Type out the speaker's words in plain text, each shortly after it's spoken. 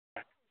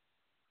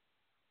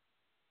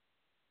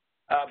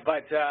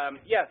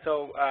Yeah,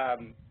 so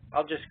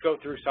I'll just go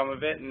through some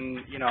of it, and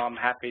I'm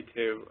happy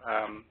to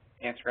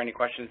answer any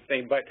questions.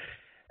 But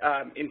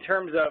in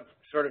terms of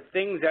sort of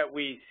things that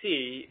we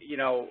see,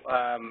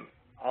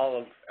 all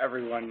of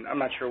everyone, I'm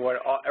not sure what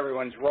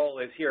everyone's role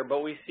is here, but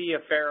we see a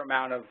fair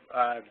amount of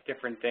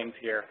different things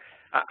here.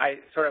 I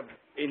sort of,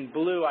 in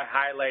blue, I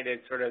highlighted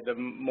sort of the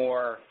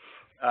more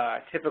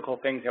typical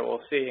things that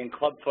we'll see, and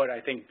clubfoot,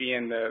 I think,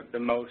 being the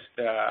most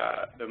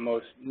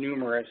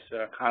numerous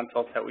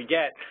consults that we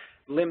get.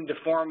 Limb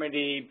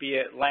deformity, be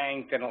it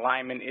length and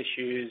alignment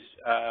issues,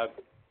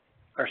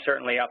 are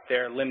certainly up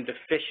there. Limb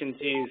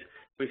deficiencies,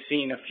 we've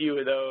seen a few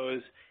of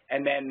those.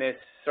 And then this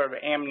sort of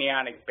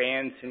amniotic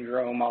band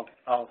syndrome,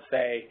 I'll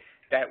say,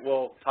 that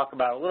we'll talk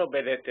about a little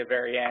bit at the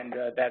very end.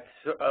 That's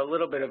a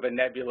little bit of a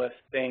nebulous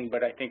thing,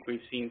 but I think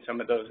we've seen some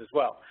of those as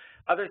well.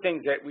 Other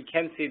things that we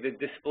can see, the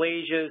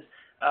dysplasias,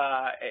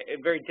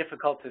 very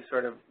difficult to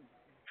sort of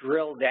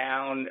drill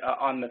down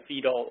on the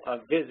fetal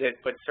visit,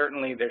 but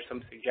certainly there's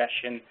some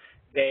suggestion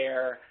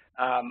there.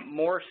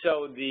 More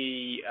so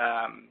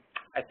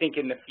I think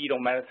in the fetal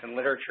medicine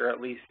literature at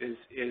least,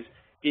 is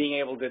being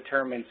able to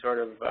determine sort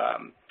of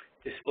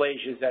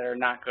dysplasias that are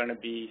not going to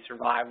be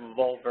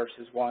survivable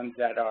versus ones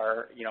that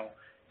are,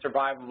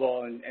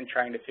 survivable, and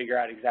trying to figure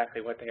out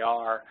exactly what they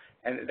are.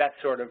 And that's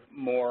sort of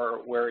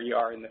more where you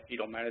are in the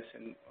fetal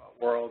medicine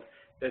world.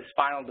 The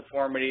spinal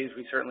deformities,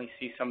 we certainly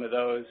see some of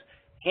those.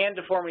 Hand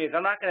deformities,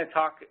 I'm not going to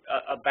talk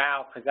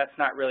about because that's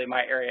not really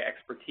my area of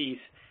expertise.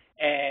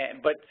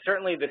 But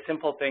certainly the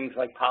simple things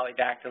like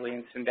polydactyly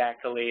and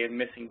syndactyly and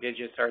missing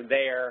digits are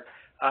there.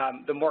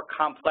 The more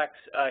complex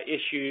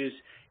issues,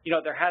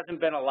 there hasn't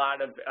been a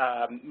lot of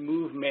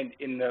movement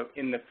in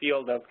the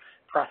field of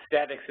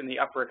prosthetics in the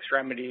upper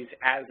extremities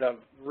as of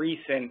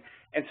recent,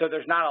 and so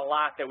there's not a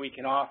lot that we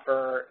can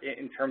offer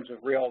in terms of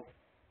real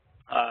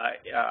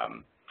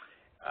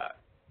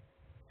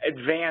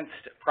advanced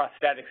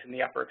prosthetics in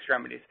the upper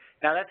extremities.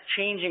 Now that's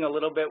changing a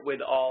little bit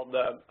with all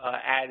the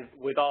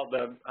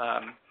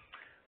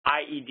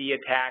IED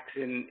attacks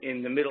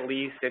in the Middle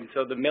East, and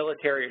so the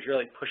military is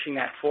really pushing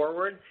that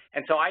forward.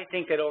 And so I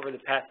think that over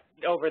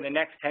the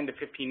next 10 to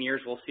 15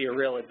 years, we'll see a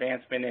real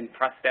advancement in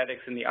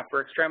prosthetics in the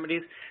upper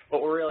extremities,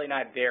 but we're really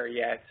not there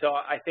yet. So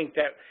I think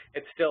that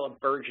it's still a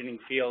burgeoning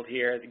field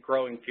here, the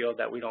growing field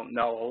that we don't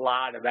know a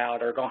lot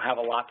about or don't have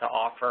a lot to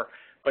offer.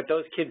 But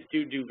those kids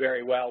do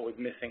very well with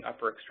missing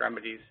upper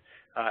extremities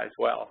as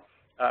well.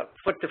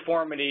 Foot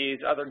deformities,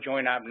 other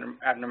joint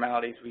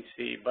abnormalities we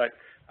see, but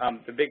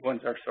the big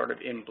ones are sort of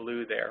in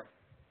blue there.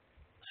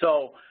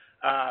 So,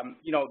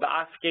 the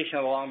ossification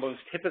of the long bones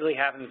typically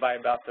happens by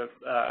about the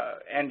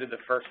end of the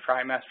first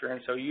trimester,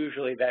 and so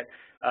usually that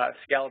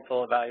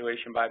skeletal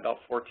evaluation by about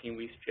 14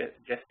 weeks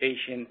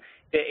gestation.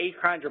 The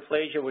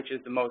achondroplasia, which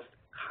is the most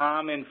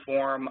common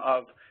form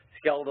of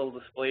skeletal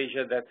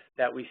dysplasia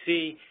that we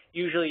see,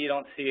 usually you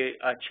don't see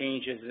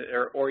changes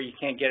or you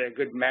can't get a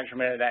good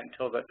measurement of that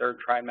until the third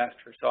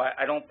trimester. So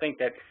I don't think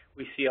that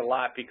we see a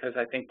lot, because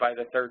I think by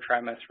the third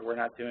trimester we're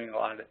not doing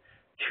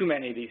too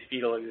many of these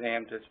fetal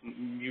exams. It's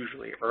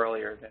usually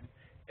earlier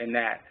than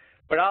that.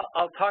 But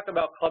I'll talk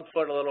about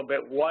clubfoot a little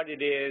bit, what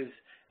it is,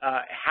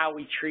 how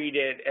we treat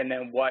it, and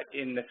then what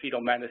in the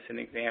fetal medicine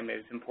exam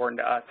is important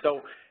to us.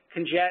 So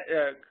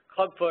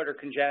clubfoot or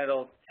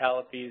congenital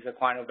talipes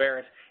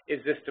equinovarus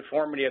is this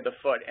deformity of the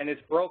foot, and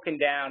it's broken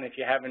down, if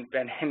you haven't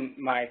been in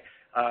my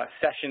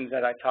sessions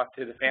that I talked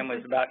to the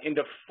families about,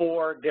 into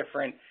 4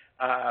 different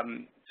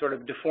sort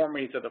of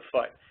deformities of the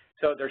foot.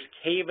 So there's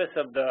cavus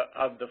of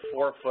the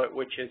forefoot,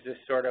 which is this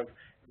sort of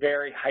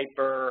very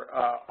hyper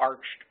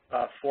arched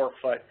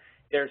forefoot.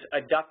 There's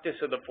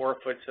adductus of the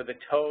forefoot, so the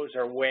toes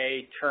are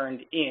way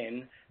turned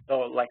in, so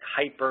like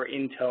hyper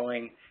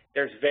in-toeing.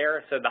 There's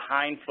varus of the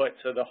hindfoot,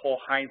 so the whole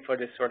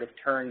hindfoot is sort of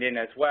turned in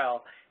as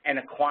well, and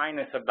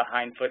equinus of the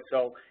hindfoot.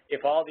 So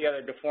if all the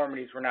other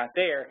deformities were not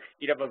there,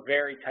 you'd have a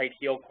very tight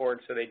heel cord,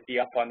 so they'd be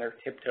up on their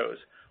tiptoes.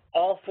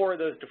 All 4 of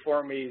those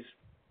deformities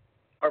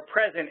are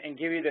present and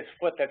give you this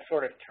foot that's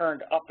sort of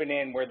turned up and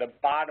in, where the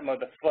bottom of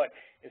the foot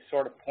is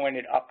sort of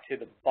pointed up to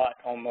the butt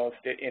almost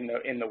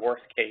in the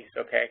worst case,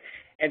 okay?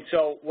 And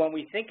so when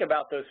we think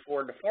about those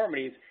 4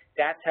 deformities,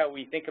 that's how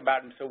we think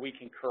about them, so we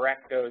can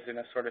correct those in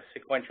a sort of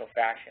sequential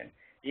fashion.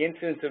 The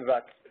incidence of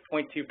about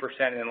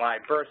 0.2% in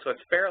live birth, so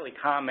it's fairly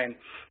common,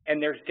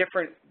 and there's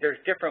different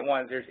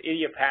ones. There's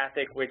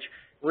idiopathic, which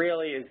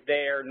really is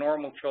there.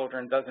 Normal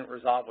children doesn't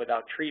resolve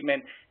without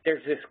treatment.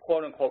 There's this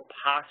quote-unquote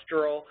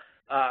postural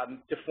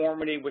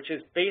deformity, which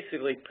is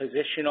basically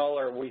positional,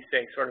 or we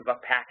say sort of a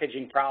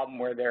packaging problem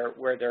where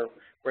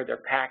they're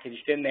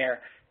packaged in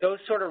there. Those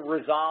sort of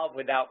resolve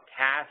without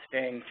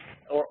casting,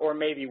 or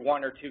maybe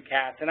 1 or 2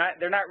 casts, and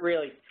they're not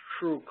really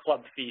true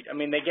club feet. I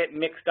mean, they get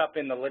mixed up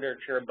in the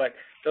literature, but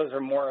those are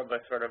more of a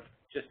sort of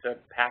just a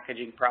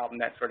packaging problem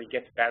that sort of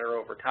gets better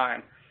over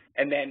time.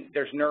 And then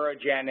there's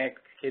neurogenic,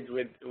 kids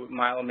with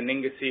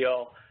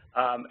myelomeningocele,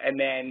 and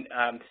then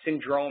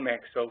syndromic,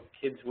 so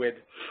kids with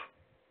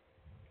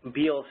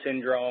Beal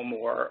syndrome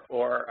or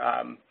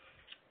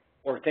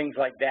or things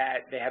like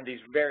that. They have these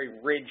very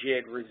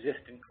rigid,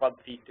 resistant club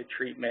feet to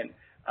treatment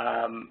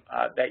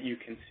that you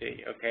can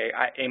see, okay?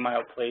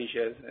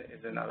 Amyoplasia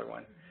is another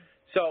one.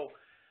 So,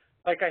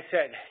 like I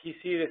said, you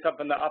see this up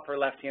on the upper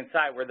left-hand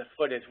side where the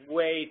foot is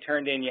way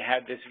turned in. You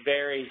have this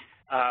very,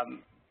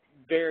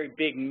 very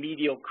big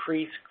medial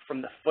crease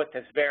from the foot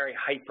that's very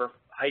hyper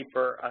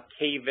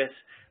cavus,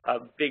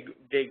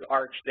 big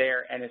arch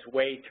there, and it's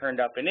way turned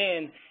up and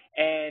in.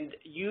 And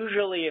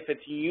usually if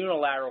it's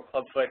unilateral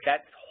clubfoot,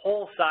 that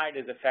whole side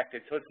is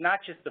affected. So it's not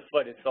just the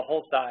foot, it's the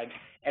whole side.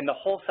 And the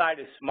whole side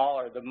is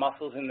smaller. The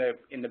muscles in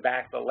the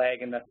back of the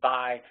leg and the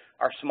thigh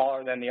are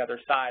smaller than the other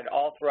side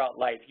all throughout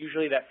life.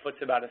 Usually that foot's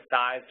about a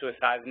size to a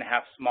size and a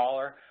half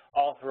smaller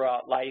all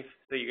throughout life.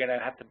 So you're going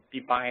to have to be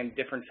buying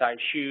different size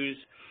shoes,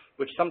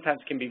 which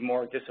sometimes can be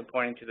more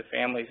disappointing to the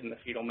families in the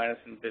fetal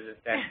medicine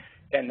visit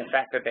than the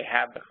fact that they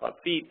have the club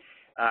feet.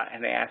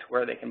 And they ask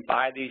where they can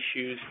buy these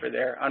shoes for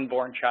their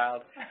unborn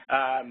child.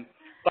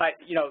 But,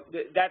 you know,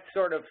 that's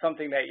sort of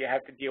something that you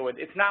have to deal with.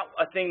 It's not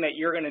a thing that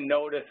you're going to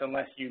notice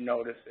unless you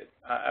notice it.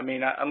 I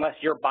mean, unless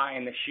you're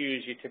buying the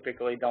shoes, you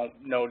typically don't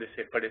notice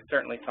it, but it's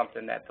certainly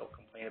something that they'll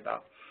complain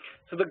about.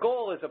 So the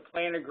goal is a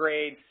plantar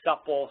grade,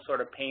 supple,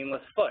 sort of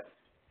painless foot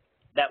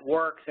that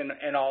works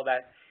and all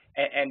that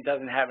and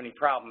doesn't have any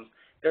problems.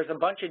 There's a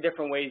bunch of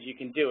different ways you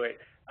can do it.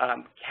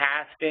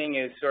 Casting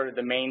is sort of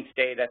the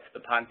mainstay. That's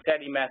the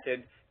Ponseti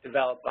method,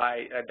 developed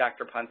by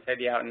Dr.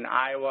 Ponseti out in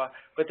Iowa.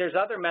 But there's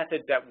other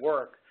methods that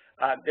work.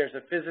 There's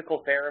a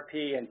physical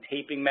therapy and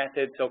taping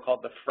method,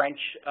 so-called the French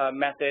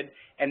method,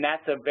 and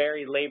that's a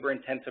very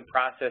labor-intensive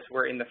process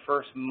where in the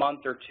first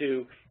month or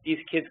two, these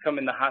kids come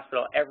in the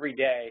hospital every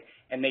day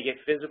and they get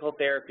physical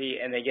therapy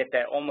and they get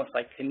that almost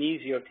like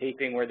kinesio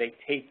taping where they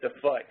tape the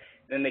foot.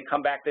 Then they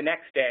come back the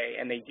next day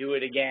and they do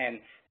it again.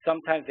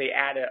 Sometimes they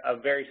add a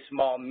very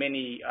small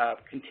mini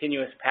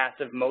continuous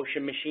passive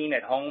motion machine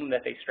at home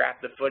that they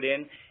strap the foot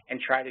in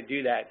and try to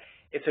do that.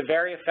 It's a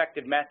very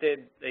effective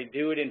method. They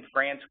do it in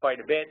France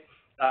quite a bit.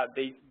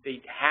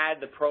 They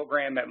had the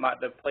program at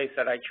the place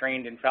that I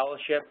trained in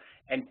fellowship,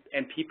 and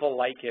people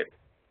like it.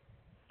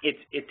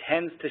 It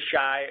tends to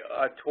shy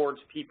towards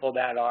people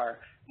that are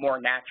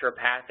more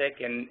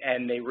naturopathic,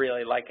 and they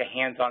really like a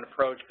hands-on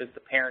approach because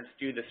the parents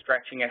do the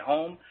stretching at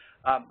home.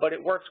 But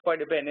it works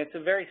quite a bit, and it's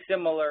a very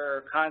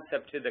similar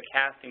concept to the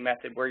casting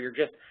method where you're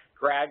just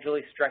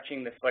gradually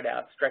stretching the foot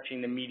out,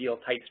 stretching the medial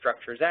tight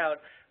structures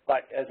out.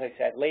 But as I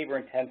said,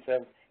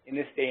 labor-intensive. In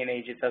this day and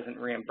age, it doesn't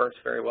reimburse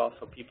very well,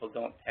 so people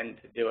don't tend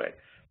to do it.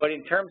 But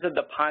in terms of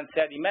the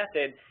Ponseti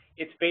method,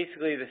 it's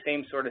basically the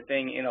same sort of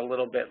thing in a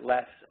little bit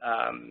less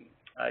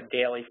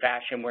daily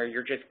fashion where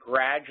you're just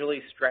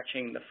gradually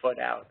stretching the foot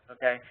out,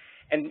 okay?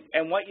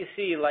 And what you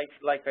see, like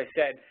I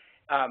said,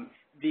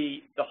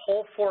 the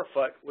whole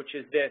forefoot, which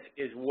is this,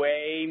 is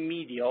way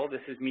medial.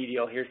 This is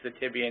medial. Here's the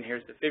tibia and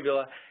here's the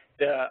fibula.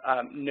 The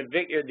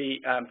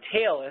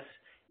talus,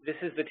 this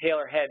is the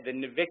talar head. The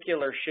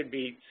navicular should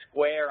be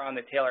square on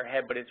the talar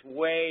head, but it's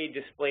way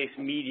displaced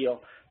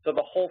medial. So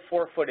the whole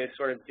forefoot is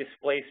sort of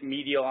displaced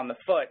medial on the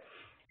foot,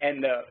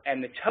 and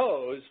the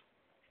toes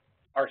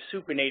are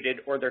supinated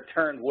or they're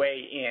turned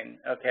way in,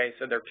 okay?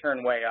 So they're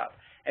turned way up.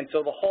 And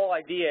so the whole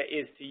idea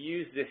is to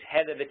use this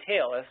head of the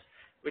talus,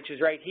 which is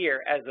right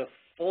here, as a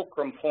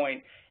fulcrum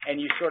point, and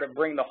you sort of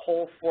bring the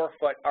whole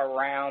forefoot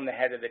around the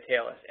head of the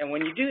talus. And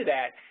when you do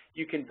that,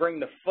 you can bring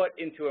the foot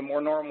into a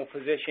more normal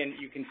position.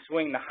 You can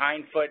swing the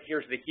hind foot.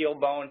 Here's the heel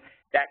bone.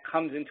 That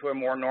comes into a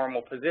more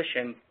normal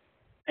position.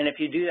 And if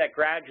you do that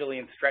gradually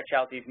and stretch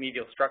out these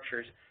medial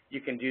structures,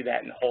 you can do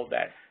that and hold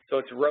that. So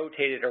it's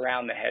rotated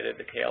around the head of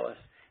the talus.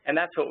 And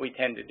that's what we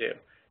tend to do.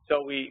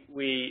 So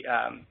we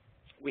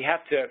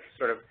have to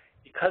sort of,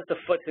 because the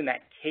foot's in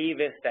that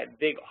cavus, that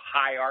big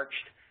high arched,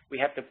 we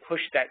have to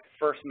push that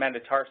first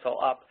metatarsal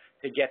up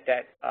to get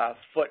that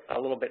foot a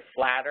little bit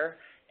flatter.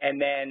 And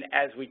then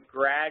as we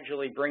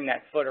gradually bring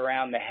that foot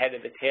around the head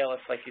of the talus,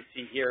 like you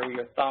see here where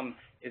your thumb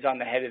is on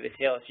the head of the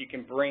talus, you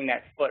can bring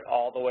that foot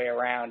all the way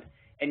around.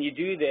 And you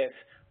do this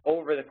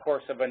over the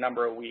course of a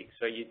number of weeks.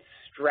 So you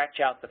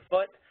stretch out the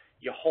foot,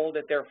 you hold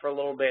it there for a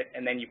little bit,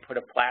 and then you put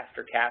a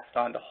plaster cast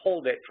on to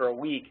hold it for a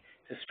week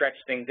to stretch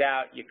things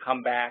out. You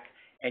come back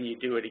and you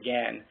do it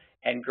again.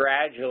 And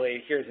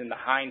gradually, here's in the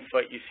hind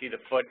foot, you see the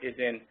foot is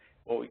in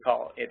what we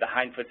call the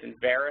hind foot's in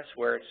varus,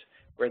 where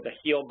the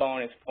heel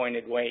bone is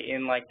pointed way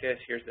in like this.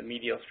 Here's the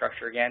medial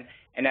structure again.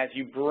 And as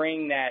you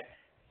bring that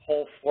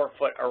whole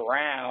forefoot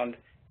around,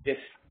 this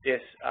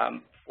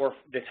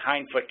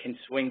hind foot can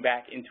swing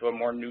back into a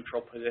more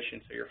neutral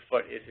position, so your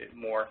foot is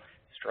more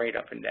straight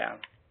up and down.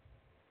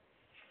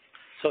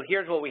 So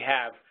here's what we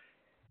have.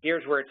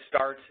 Here's where it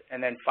starts,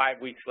 and then 5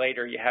 weeks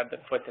later, you have the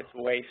foot that's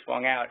way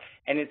swung out.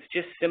 And it's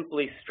just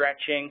simply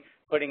stretching,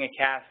 putting a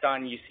cast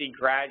on. You see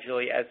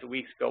gradually as the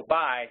weeks go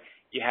by,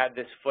 you have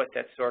this foot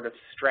that's sort of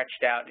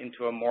stretched out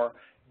into a more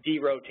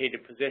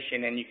derotated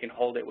position, and you can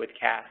hold it with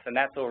casts, and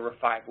that's over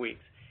 5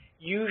 weeks.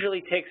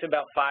 Usually takes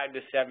about 5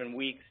 to 7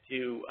 weeks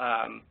to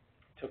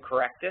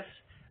correct this.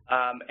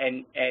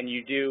 and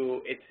you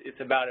do, it's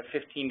about a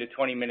 15 to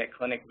 20-minute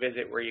clinic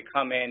visit where you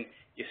come in,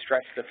 you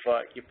stretch the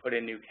foot, you put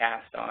a new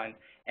cast on,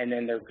 and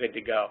then they're good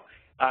to go.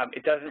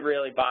 It doesn't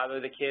really bother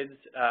the kids.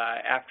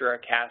 After a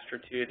cast or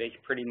two, they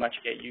pretty much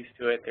get used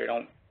to it. They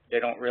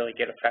don't really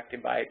get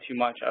affected by it too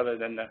much, other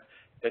than the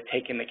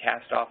taking the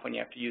cast off when you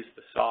have to use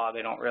the saw.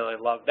 They don't really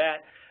love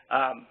that.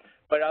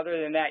 But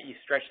other than that, you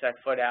stretch that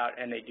foot out,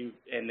 and they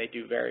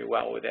do very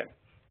well with it.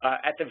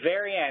 At the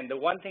very end, the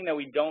one thing that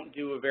we don't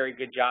do a very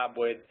good job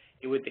with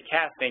the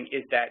casting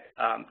is that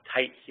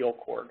tight heel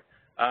cord,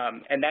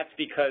 and that's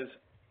because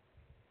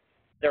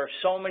there are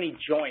so many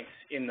joints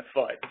in the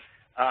foot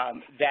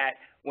that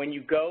when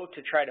you go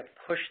to try to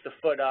push the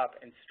foot up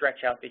and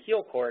stretch out the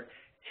heel cord,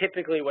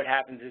 typically what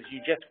happens is you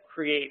just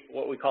create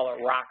what we call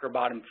a rocker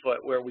bottom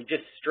foot, where we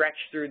just stretch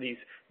through these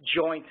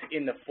joints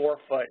in the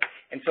forefoot.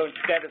 And so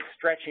instead of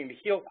stretching the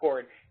heel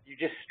cord, you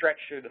just stretch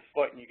through the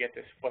foot and you get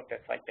this foot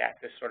that's like that,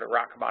 this sort of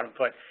rocker bottom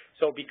foot.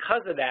 So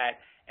because of that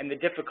and the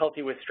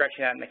difficulty with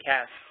stretching out in the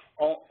cast,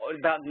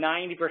 about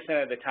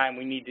 90% of the time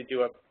we need to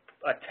do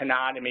a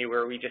tenotomy,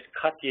 where we just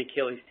cut the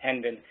Achilles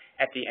tendon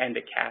at the end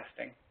of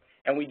casting.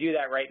 And we do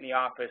that right in the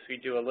office. We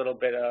do a little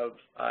bit of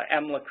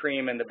EMLA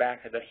cream in the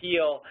back of the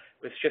heel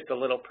with just a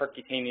little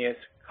percutaneous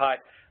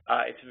cut.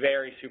 It's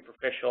very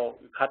superficial.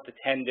 We cut the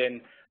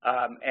tendon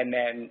and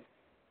then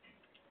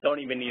don't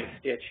even need a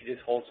stitch. You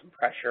just hold some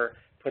pressure,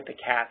 put the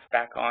cast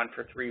back on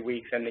for 3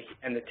 weeks, and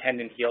the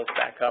tendon heals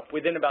back up.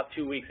 Within about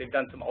 2 weeks, they've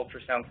done some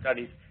ultrasound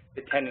studies.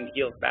 The tendon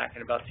heals back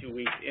in about 2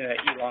 weeks in an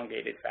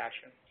elongated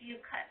fashion. Do you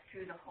cut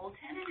through the whole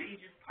tendon, or you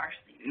just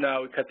partially?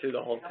 No, we cut through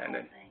the whole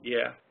tendon.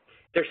 Yeah.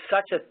 There's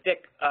such a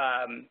thick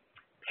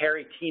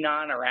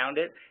peritenon around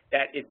it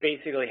that it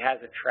basically has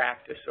a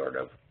track to sort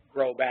of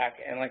grow back.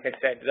 And like I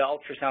said, the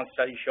ultrasound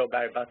studies show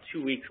about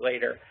 2 weeks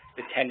later,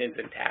 the tendon's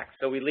intact.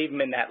 So we leave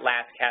them in that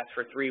last cast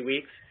for 3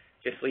 weeks,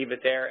 just leave it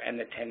there, and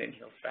the tendon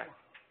heals back.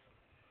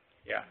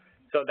 Yeah.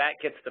 So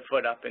that gets the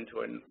foot up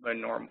into a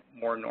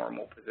more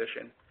normal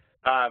position.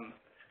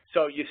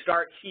 So you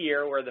start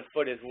here where the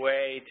foot is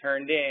way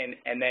turned in,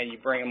 and then you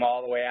bring them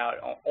all the way out,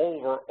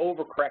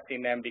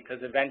 over-correcting them, because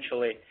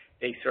eventually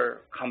they sort of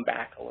come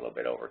back a little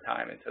bit over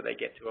time, and so they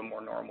get to a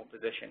more normal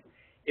position.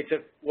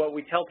 What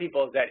we tell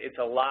people is that it's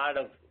a lot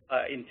of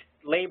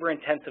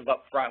labor-intensive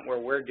up front, where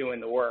we're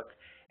doing the work.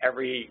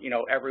 Every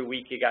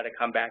week you got to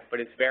come back, but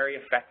it's very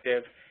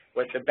effective.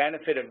 What the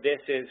benefit of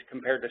this is,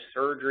 compared to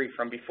surgery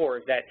from before,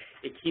 is that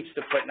it keeps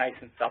the foot nice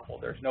and supple.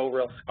 There's no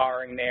real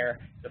scarring there.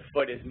 The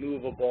foot is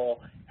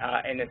movable,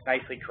 and it's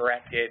nicely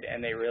corrected,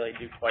 and they really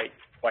do quite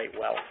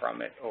well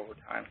from it over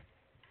time.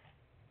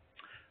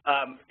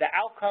 The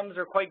outcomes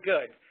are quite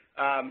good,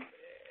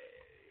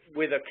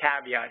 with a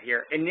caveat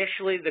here.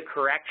 Initially, the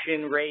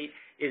correction rate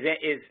is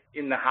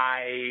in the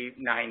high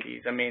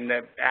 90s. I mean,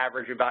 the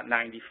average about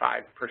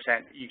 95%.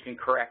 You can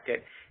correct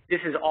it. This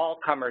is all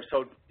comers,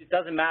 so it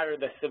doesn't matter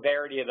the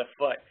severity of the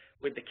foot.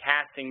 With the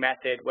casting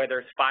method, whether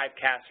it's 5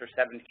 casts or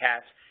 7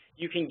 casts,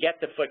 you can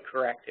get the foot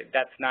corrected.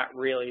 That's not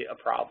really a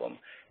problem.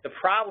 The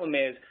problem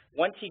is,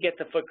 once you get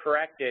the foot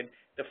corrected,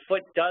 the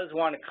foot does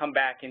want to come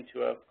back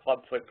into a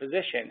club foot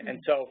position.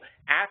 And so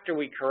after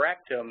we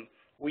correct them,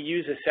 we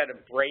use a set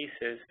of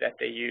braces that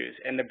they use.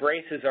 And the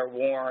braces are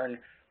worn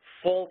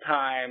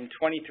full-time,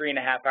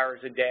 23.5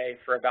 hours a day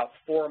for about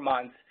 4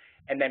 months,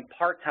 and then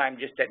part-time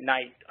just at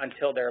night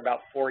until they're about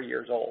 4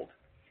 years old.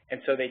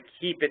 And so they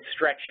keep it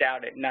stretched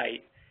out at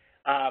night.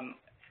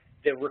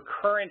 The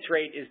recurrence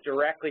rate is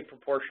directly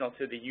proportional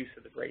to the use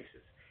of the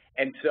braces.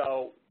 And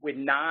so with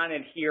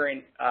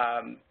non-adherent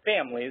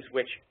families,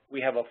 which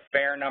we have a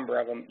fair number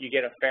of them, you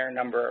get a fair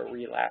number of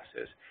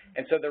relapses.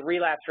 And so the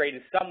relapse rate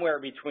is somewhere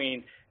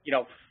between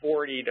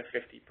 40 to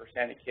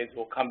 50% of kids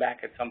will come back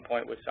at some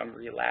point with some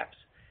relapse.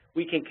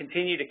 We can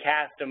continue to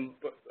cast them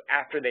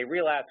after they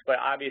relapse, but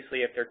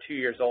obviously if they're 2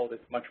 years old,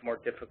 it's much more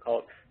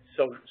difficult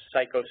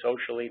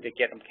psychosocially to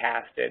get them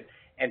casted.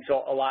 And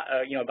so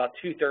about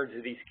 2/3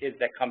 of these kids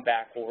that come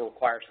back will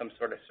require some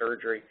sort of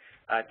surgery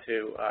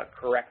to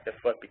correct the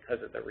foot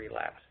because of the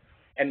relapse.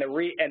 And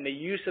the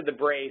use of the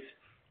brace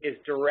is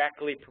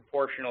directly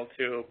proportional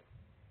to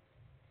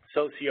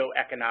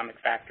socioeconomic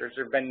factors.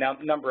 There have been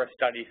a number of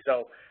studies,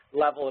 so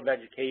level of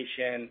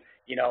education,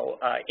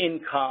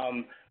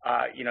 income,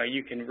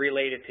 you can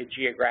relate it to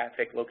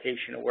geographic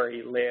location of where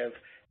you live.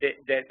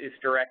 That is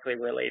directly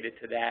related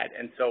to that.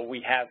 And so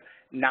we have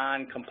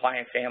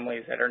non-compliant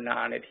families that are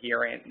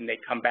non-adherent, and they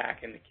come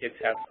back and the kids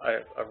have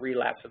a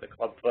relapse of the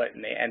club foot,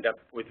 and they end up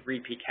with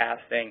repeat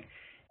casting.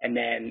 And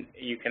then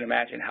you can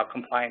imagine how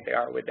compliant they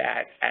are with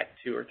that at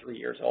 2 or 3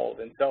 years old.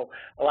 And so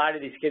a lot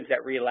of these kids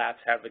that relapse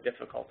have a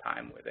difficult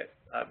time with it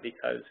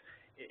because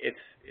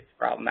it's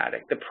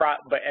problematic.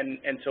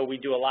 And so we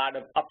do a lot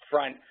of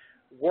upfront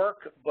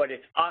work, but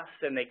it's us,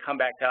 and they come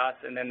back to us,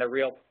 and then the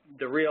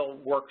real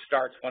work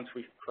starts once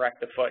we correct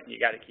the foot, and you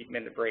got to keep them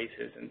in the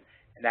braces, and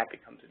that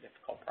becomes a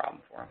difficult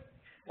problem for them.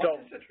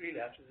 What is it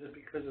relapse? Is it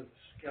because of the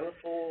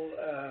skeletal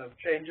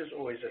changes,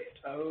 or is it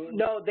tone?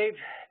 No,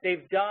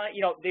 they've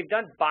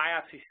done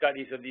biopsy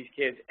studies of these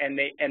kids, and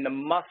the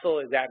muscle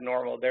is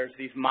abnormal. There's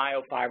these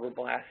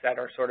myofibroblasts that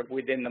are sort of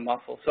within the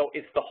muscle. So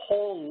it's the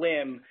whole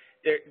limb.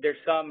 There's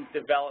some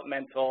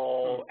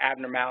developmental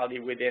abnormality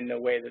within the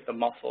way that the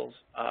muscles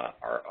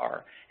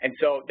are. And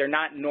so they're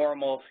not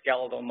normal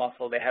skeletal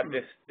muscle. They have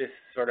this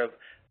sort of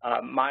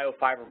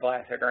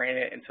myofibroblasts that are in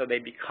it, and so they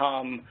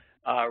become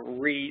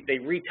they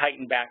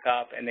retighten back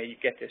up, and then you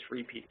get this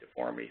repeat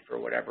deformity for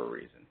whatever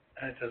reason.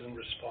 And it doesn't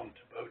respond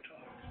to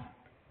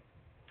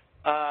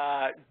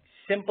Botox?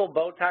 Simple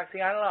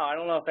Botoxing, I don't know. I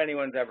don't know if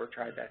anyone's ever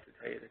tried that, to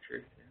tell you the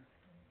truth.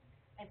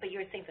 But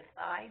you're saying the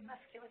thigh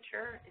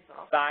musculature is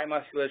also? Thigh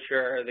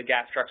musculature, the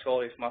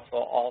gastrocsoleus muscle,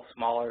 all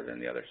smaller than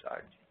the other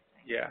side.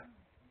 Yeah,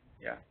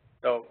 yeah.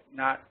 So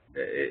not,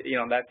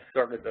 that's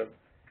sort of the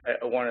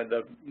one of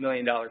the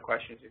million-dollar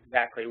questions,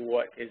 exactly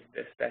what is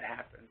this that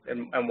happens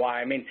and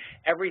why. I mean,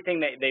 everything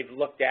that they've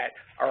looked at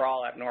are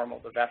all abnormal,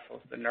 the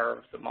vessels, the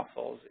nerves, the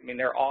muscles. I mean,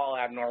 they're all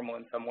abnormal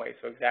in some way,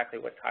 so exactly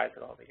what ties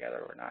it all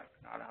together, we're not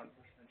 100%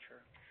 sure.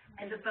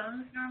 And the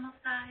bones normal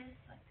size,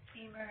 like the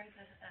femur,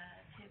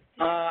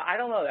 I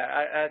don't know that.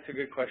 That's a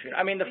good question.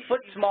 I mean, the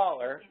foot's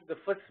smaller,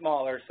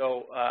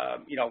 so,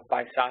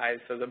 by size,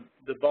 so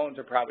the bones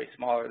are probably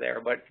smaller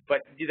there, but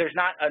there's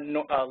not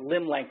a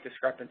limb length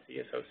discrepancy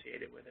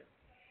associated with it.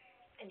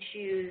 And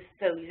shoes,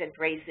 so you said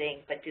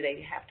bracing, but do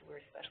they have to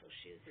wear special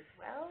shoes as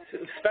well?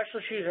 So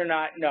special shoes are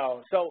not,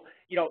 no. So,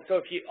 so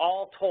if you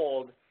all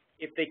told,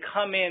 if they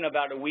come in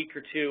about a week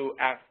or two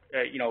after,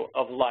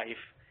 of life,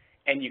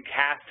 and you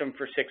cast them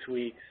for 6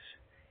 weeks,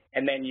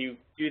 and then you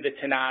do the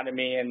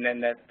tenotomy, and then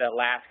the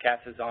last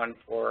cast is on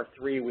for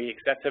 3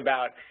 weeks. That's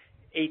about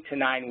 8 to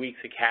 9 weeks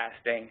of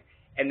casting.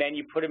 And then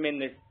you put them in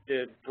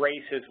the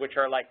braces, which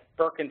are like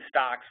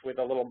Birkenstocks with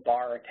a little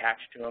bar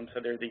attached to them,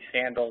 so they're these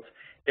sandals.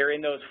 They're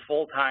in those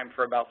full-time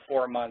for about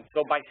 4 months.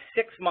 So by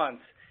 6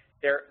 months,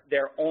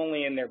 they're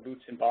only in their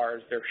boots and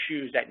bars, their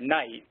shoes at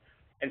night.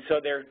 And so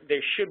they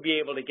should be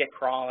able to get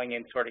crawling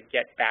and sort of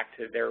get back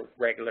to their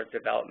regular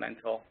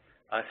developmental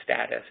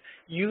status.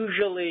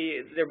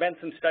 Usually, there have been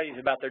some studies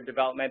about their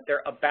development.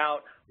 They're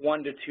about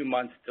 1 to 2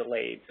 months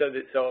delayed. So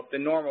if the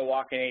normal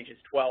walking age is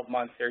 12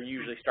 months, they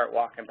usually start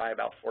walking by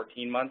about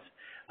 14 months,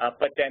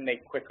 but then they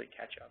quickly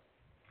catch up.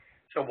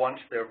 So once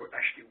they're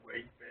actually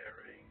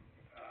weight-bearing,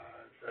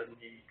 the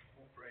need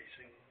for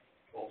bracing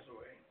falls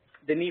away?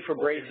 The need for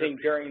bracing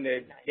during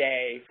the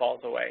day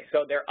falls away.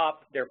 So they're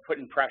up, they're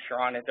putting pressure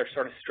on it, they're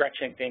sort of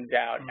stretching things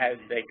out as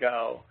they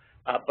go.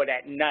 But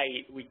at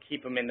night, we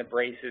keep them in the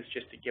braces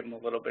just to give them a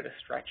little bit of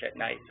stretch at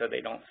night so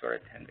they don't sort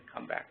of tend to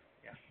come back.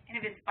 Yeah. And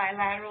if it's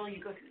bilateral, you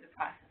go through the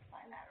process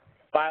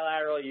bilaterally?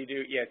 Bilateral, you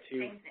do, yeah,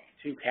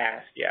 two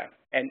casts, yeah.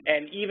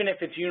 And even if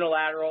it's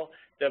unilateral,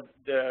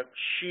 the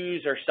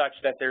shoes are such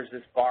that there's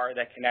this bar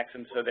that connects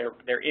them, so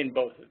they're in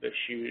both of the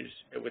shoes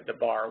with the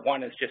bar.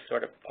 One is just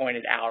sort of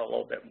pointed out a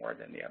little bit more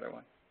than the other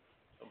one.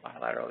 So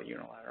bilateral,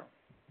 unilateral.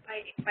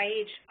 By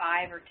age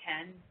 5 or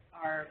 10,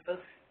 are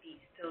both feet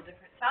still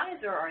different size,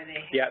 or are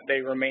they? Yeah,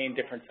 they remain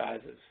different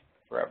sizes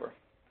forever.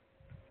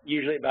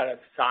 Usually about a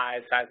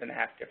size and a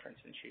half difference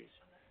in shoes.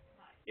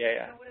 Yeah,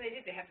 yeah. So what do?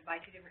 They have to buy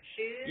 2 different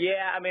shoes?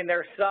 Yeah, I mean,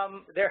 there's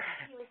some, He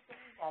was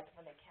saying that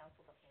when they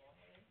counsel the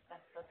family,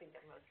 that's the thing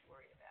they're most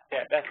worried about.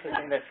 Yeah, that's the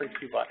thing that freaks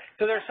people out.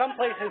 So there's some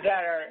places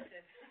that are,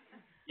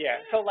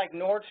 yeah, so like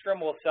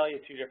Nordstrom will sell you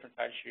 2 different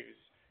size shoes.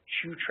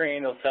 Shoe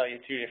Train will sell you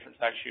 2 different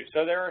size shoes.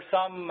 So there are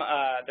some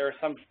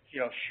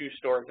shoe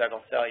stores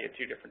that'll sell you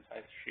 2 different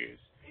size shoes.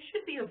 There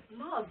should be a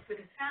blog for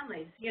the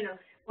families,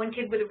 one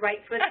kid with a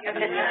right foot, the other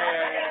with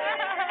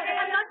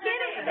I'm not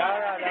kidding. No,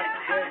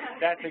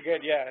 that's a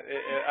good,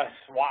 a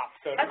swap,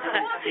 so to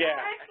speak. Yeah,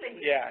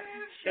 exactly. Yeah.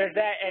 There's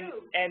that,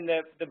 and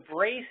the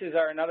braces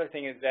are another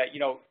thing is that,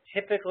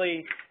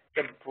 typically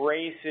the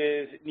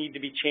braces need to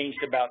be changed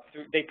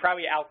they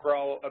probably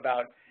outgrow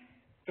about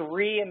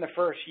 3 in the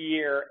first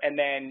year, and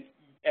then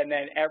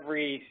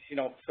every,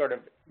 sort of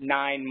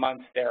 9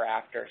 months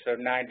thereafter, so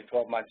 9 to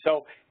 12 months.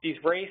 So these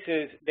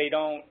braces, they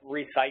don't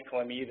recycle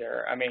them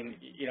either. I mean,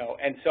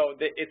 and so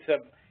it's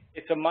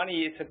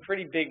a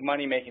pretty big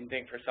money-making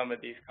thing for some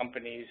of these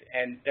companies,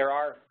 and there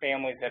are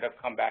families that have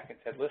come back and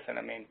said, listen,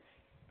 I mean,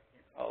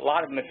 a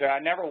lot of them have said, I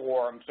never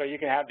wore them, so you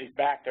can have these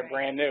back, they're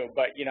brand new.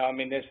 But, I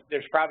mean,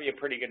 there's probably a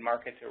pretty good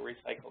market to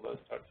recycle those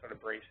sort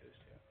of braces,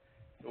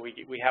 too. So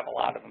we have a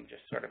lot of them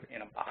just sort of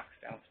in a box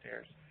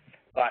downstairs.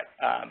 But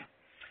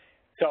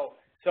so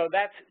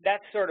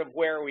that's sort of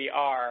where we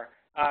are.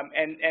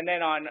 And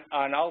then on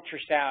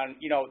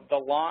ultrasound, the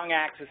long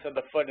axis of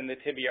the foot and the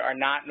tibia are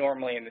not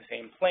normally in the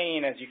same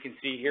plane. As you can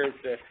see, here's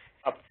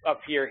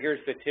up here, here's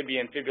the tibia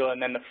and fibula,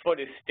 and then the foot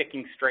is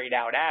sticking straight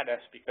out at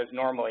us because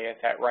normally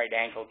it's at right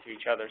angle to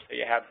each other, so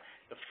you have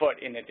the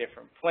foot in a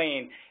different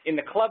plane. In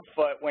the club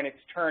foot, when it's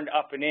turned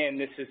up and in,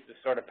 this is the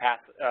sort of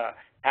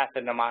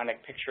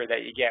pathognomonic picture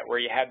that you get, where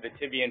you have the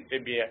tibia and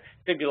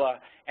fibula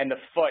and the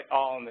foot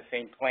all in the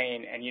same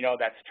plane, and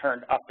that's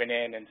turned up and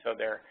in, and so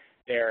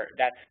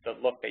that's the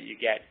look that you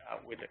get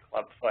with the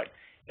club foot.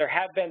 there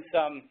have been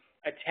some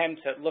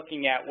attempts at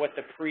looking at what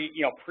the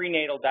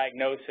prenatal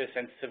diagnosis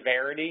and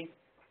severity.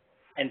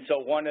 And so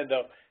one of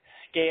the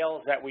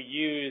scales that we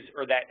use,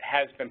 or that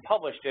has been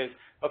published, is,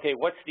 okay,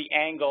 what's the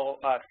angle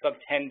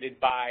subtended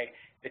by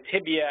the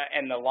tibia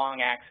and the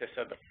long axis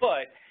of the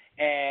foot?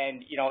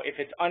 And, if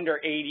it's under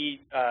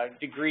 80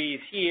 degrees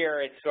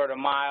here, it's sort of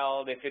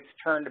mild. If it's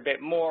turned a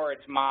bit more,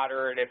 it's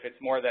moderate. If it's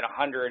more than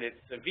 100, it's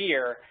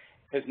severe,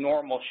 because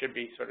normal should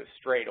be sort of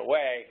straight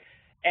away.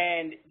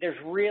 And there's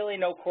really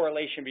no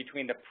correlation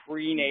between the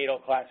prenatal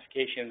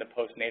classification and the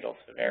postnatal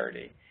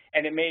severity.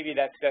 And it may be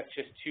that's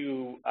just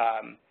too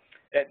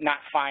not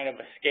fine of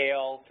a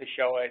scale to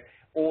show it.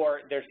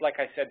 Or there's, like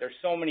I said, there's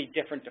so many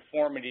different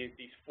deformities,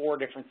 these 4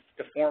 different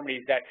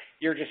deformities, that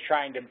you're just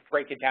trying to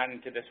break it down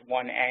into this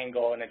one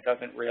angle, and it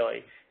doesn't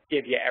really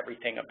give you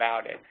everything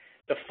about it.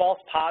 The false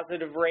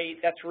positive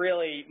rate, that's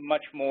really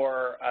much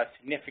more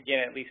significant,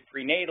 at least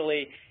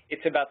prenatally.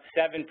 It's about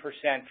 7%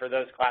 for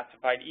those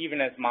classified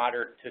even as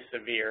moderate to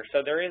severe.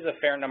 So there is a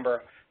fair number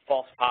of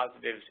false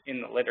positives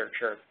in the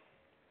literature.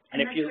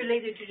 And that's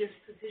related to just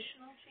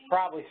positional change?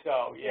 Probably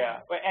so,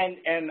 yeah.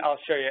 And I'll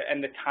show you,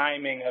 and the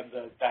timing of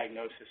the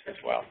diagnosis as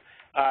well.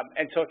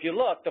 And so if you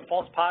look, the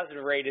false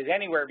positive rate is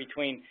anywhere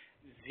between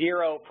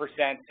 0%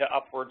 to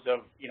upwards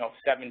of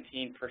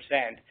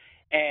 17%.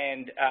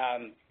 And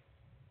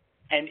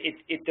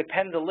it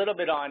depends a little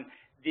bit on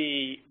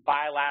the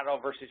bilateral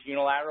versus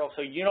unilateral.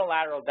 So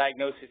unilateral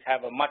diagnoses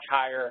have a much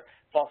higher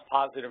false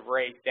positive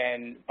rate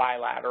than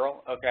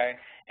bilateral, okay?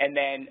 And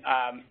then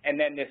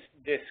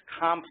this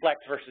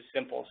complex versus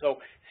simple. So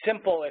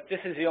simple, if this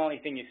is the only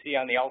thing you see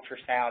on the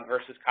ultrasound,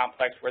 versus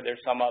complex where there's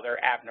some other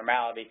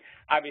abnormality,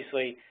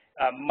 obviously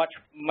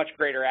much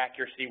greater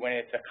accuracy when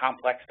it's a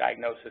complex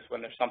diagnosis,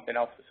 when there's something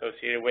else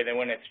associated with it,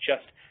 when it's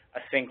just a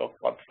single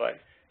club foot.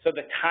 So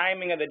the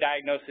timing of the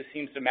diagnosis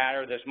seems to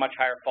matter. There's much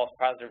higher false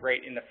positive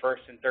rate in the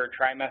 1st and 3rd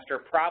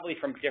trimester, probably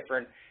from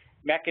different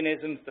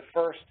mechanisms. The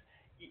first,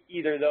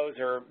 either those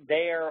are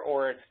there,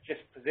 or it's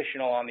just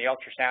positional on the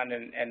ultrasound,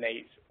 and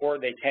they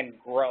tend to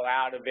grow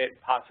out of it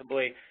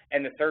possibly.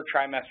 And the 3rd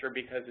trimester,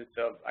 because it's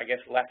a, I guess,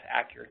 less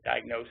accurate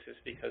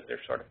diagnosis, because they're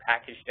sort of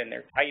packaged and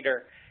they're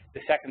tighter. The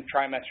 2nd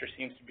trimester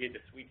seems to be the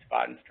sweet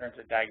spot in terms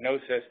of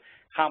diagnosis.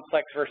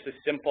 Complex versus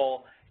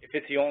simple, if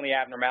it's the only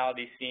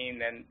abnormality seen,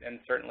 then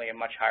certainly a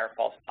much higher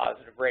false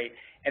positive rate.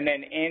 And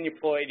then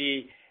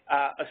aneuploidy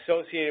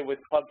associated with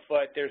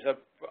clubfoot, there's an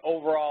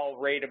overall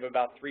rate of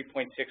about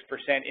 3.6%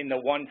 in the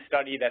one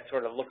study that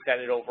sort of looks at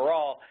it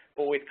overall.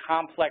 But with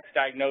complex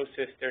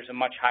diagnosis, there's a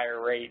much higher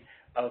rate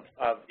of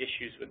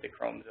issues with the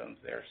chromosomes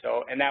there.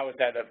 So, and that was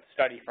at a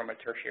study from a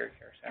tertiary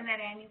care center. And that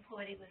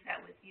aneuploidy, was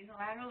that with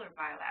unilateral or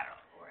bilateral?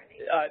 Or are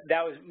they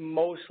that was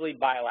mostly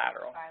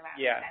bilateral.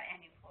 Bilateral, Yeah. that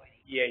aneuploidy.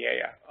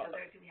 Yeah. So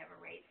do we have a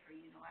rate for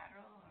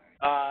unilateral?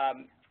 Or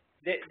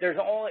there's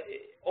only,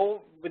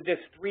 with this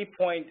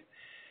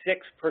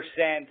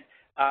 3.6%,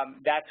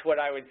 that's what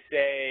I would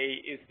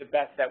say is the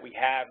best that we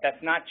have.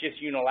 That's not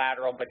just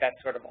unilateral, but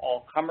that's sort of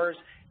all comers.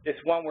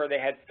 This one where they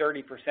had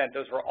 30%,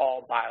 those were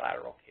all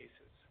bilateral cases.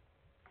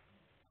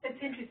 That's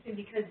interesting,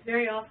 because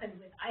very often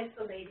with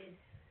isolated,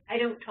 I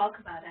don't talk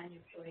about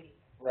aneuploidy.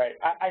 Right.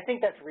 I think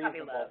that's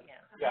reasonable. Probably low,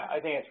 yeah. Yeah, I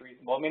think that's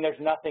reasonable. I mean, there's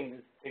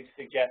nothing to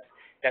suggest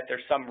that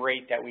there's some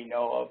rate that we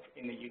know of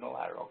in the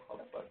unilateral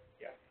clubfoot.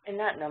 Yeah. And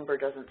that number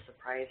doesn't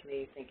surprise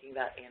me, thinking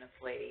about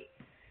aneuploidy,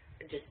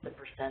 just the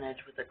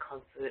percentage with the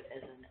clubfoot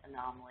as an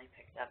anomaly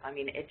picked up. I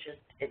mean, it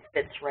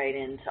fits right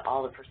into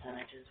all the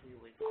percentages we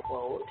would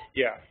quote.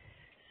 Yeah.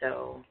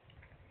 So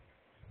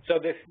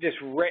this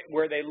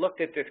where they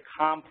looked at this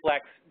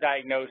complex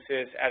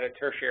diagnosis at a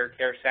tertiary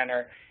care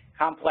center,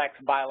 complex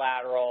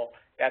bilateral,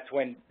 that's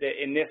when,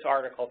 in this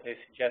article, they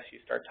suggest you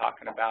start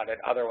talking about it.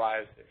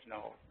 Otherwise, there's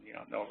no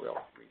real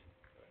reason.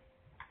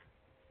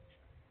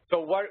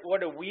 So what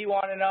do we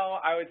want to know?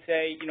 I would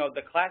say,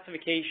 the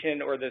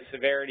classification or the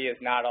severity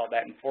is not all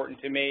that important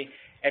to me,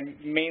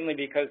 and mainly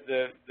because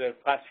the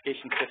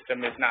classification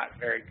system is not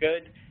very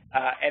good.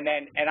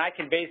 And I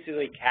can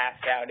basically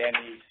cast out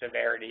any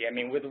severity. I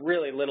mean, with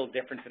really little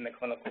difference in the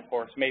clinical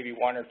course, maybe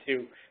 1 or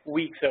 2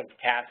 weeks of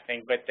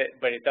casting, but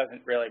it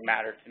doesn't really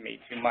matter to me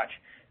too much.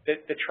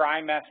 The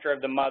trimester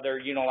of the mother,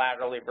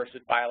 unilaterally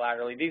versus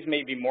bilaterally, these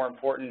may be more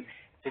important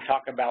to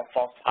talk about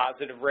false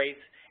positive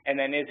rates. And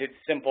then is it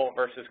simple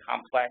versus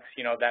complex?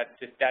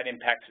 That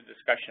impacts the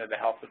discussion of the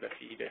health of the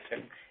fetus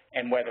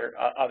and whether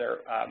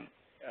other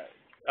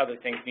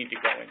things need to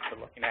go into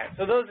looking at it.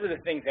 So those are the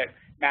things that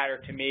matter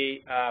to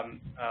me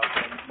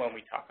when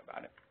we talk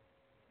about it.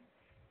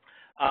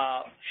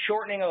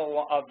 Shortening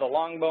of the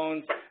long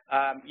bones,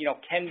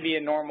 can be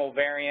a normal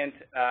variant.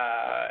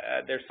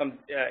 There's some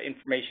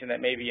information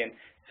that maybe in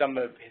some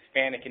of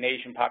Hispanic and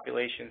Asian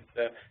populations,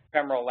 the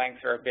femoral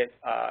lengths are a bit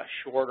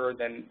shorter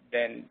than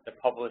the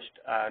published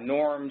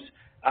norms.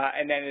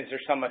 And then is there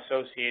some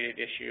associated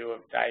issue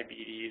of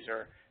diabetes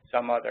or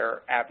some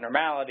other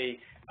abnormality?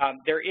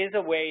 There is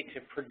a way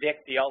to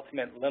predict the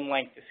ultimate limb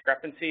length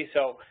discrepancy.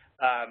 So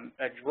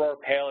Dror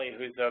Paley,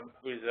 who's a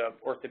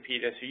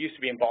orthopedist who used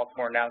to be in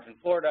Baltimore, now is in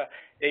Florida,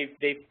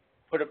 they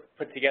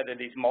put together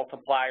these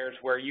multipliers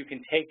where you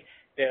can take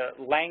the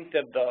length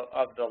of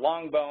the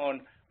long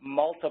bone,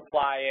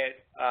 multiply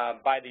it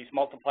by these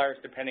multipliers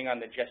depending on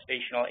the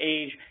gestational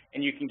age,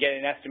 and you can get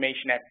an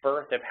estimation at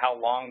birth of how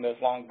long those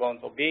long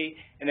bones will be.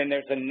 And then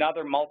there's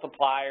another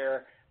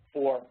multiplier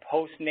for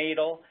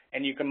postnatal,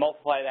 and you can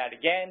multiply that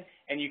again,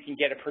 and you can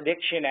get a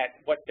prediction at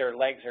what their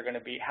legs are going to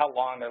be, how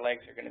long their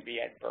legs are going to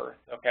be at birth,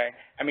 okay?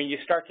 I mean, you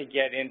start to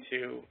get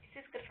into... Is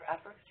this good for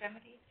upper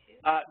extremity, too?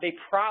 They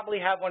probably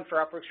have one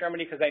for upper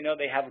extremity because I know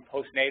they have a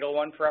postnatal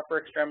one for upper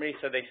extremity,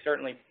 so they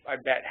certainly, I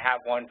bet,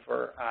 have one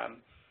for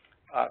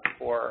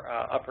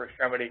upper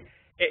extremity.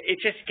 It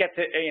just gets,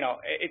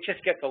 it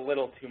just gets a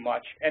little too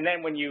much. And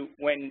then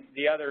when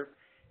the other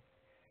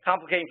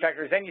complicating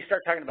factors, then you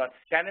start talking about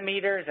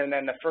centimeters, and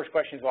then the first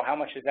question is, well, how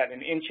much is that in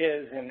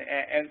inches? And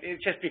it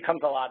just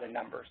becomes a lot of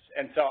numbers.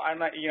 And so I'm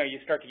not, you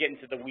start to get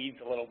into the weeds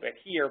a little bit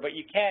here, but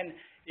you can,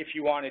 if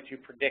you wanted to,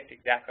 predict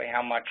exactly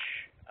how much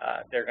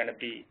they're going to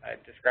be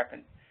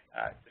discrepant.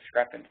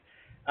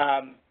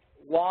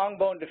 Long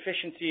bone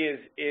deficiency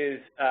is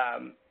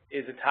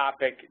a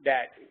topic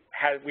that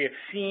we have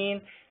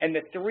seen, and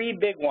the three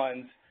big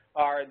ones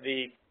are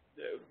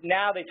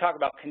now they talk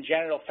about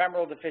congenital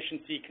femoral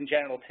deficiency,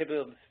 congenital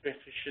tibial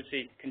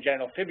deficiency,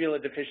 congenital fibula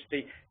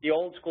deficiency. The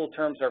old school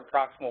terms are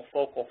proximal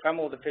focal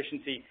femoral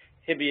deficiency,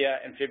 tibia,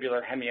 and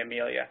fibular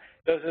hemiamelia.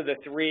 Those are the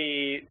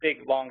three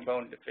big long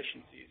bone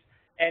deficiencies.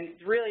 And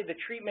really the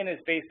treatment is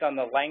based on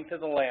the length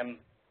of the limb,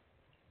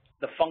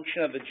 the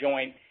function of the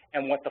joint,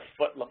 and what the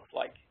foot looks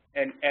like.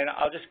 And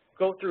I'll just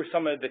go through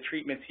some of the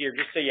treatments here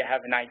just so you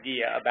have an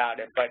idea about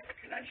it. But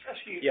can I just ask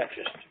you, yes,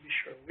 just to be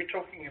sure, we're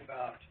talking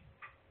about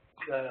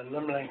the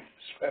limb length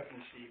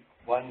discrepancy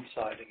one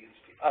side against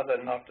the other,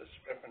 not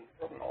discrepant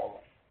from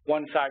normal.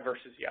 One side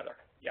versus the other,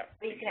 yeah.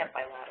 But you can have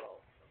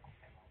bilateral.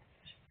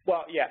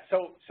 Well, yeah.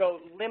 So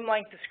limb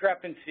length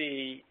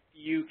discrepancy,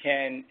 you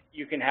can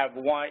have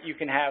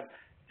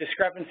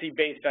discrepancy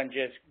based on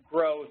just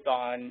growth,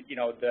 on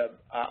the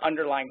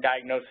underlying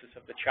diagnosis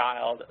of the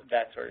child,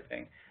 that sort of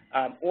thing,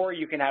 or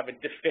you can have a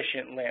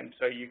deficient limb,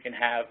 so you can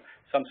have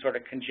some sort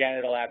of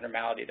congenital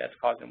abnormality that's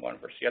causing one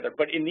versus the other.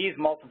 But in these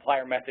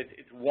multiplier methods,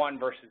 it's one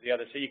versus the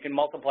other. So you can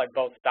multiply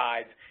both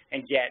sides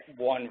and get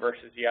one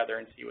versus the other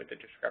and see what the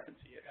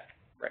discrepancy is.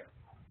 Right.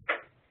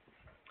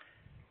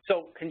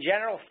 So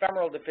congenital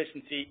femoral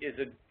deficiency is,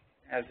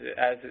 as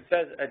it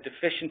says, a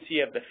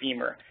deficiency of the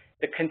femur.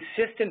 The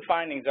consistent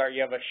findings are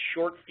you have a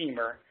short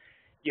femur,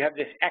 you have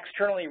this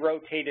externally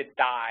rotated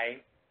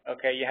thigh,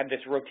 okay, you have this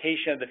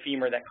rotation of the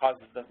femur that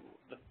causes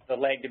the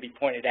leg to be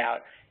pointed out.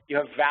 You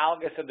have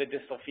valgus of the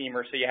distal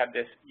femur, so you have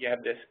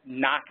this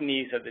knock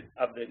knees of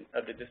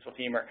the distal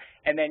femur,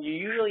 and then you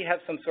usually have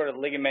some sort of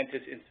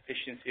ligamentous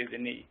insufficiency of the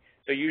knee.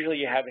 So usually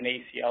you have an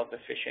ACL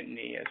deficient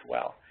knee as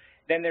well.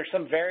 Then there's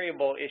some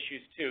variable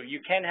issues too. You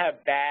can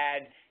have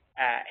bad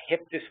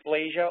hip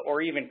dysplasia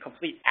or even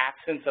complete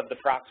absence of the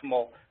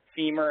proximal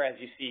femur, as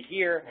you see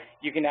here.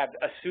 You can have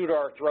a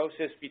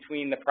pseudoarthrosis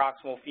between the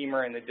proximal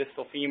femur and the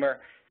distal femur.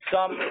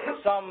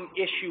 Some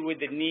issue with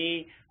the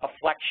knee, a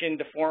flexion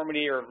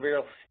deformity or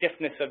real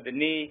stiffness of the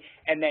knee,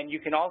 and then you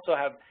can also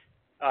have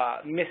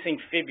missing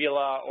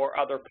fibula or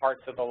other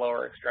parts of the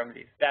lower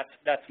extremities.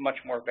 That's much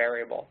more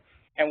variable.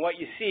 And what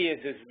you see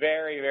is this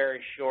very,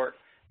 very short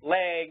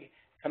leg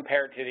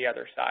compared to the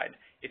other side.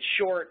 It's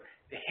short.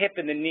 The hip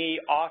and the knee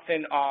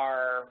often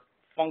are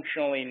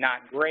functionally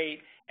not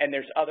great, and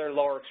there's other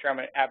lower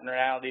extremity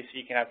abnormalities. So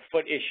you can have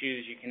foot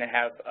issues, you can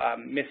have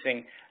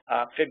missing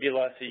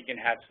fibula, so you can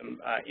have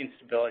some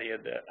instability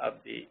of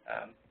the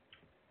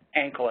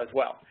ankle as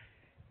well.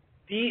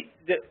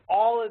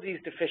 All of these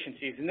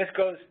deficiencies, and this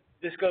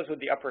goes with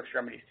the upper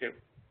extremities too.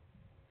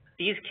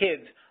 These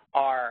kids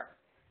are,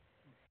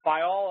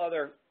 by all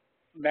other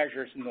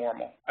measures,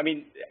 normal. I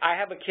mean, I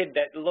have a kid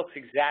that looks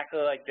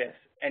exactly like this,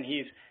 and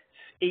he's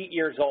 8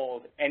 years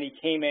old, and he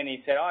came in and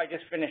he said, oh, I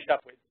just finished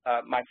up with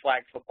my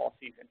flag football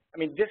season. I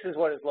mean, this is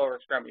what his lower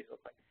extremities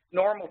look like.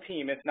 Normal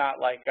team, it's not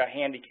like a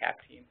handicap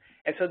team.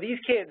 And so these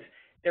kids,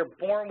 they're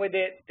born with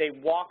it, they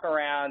walk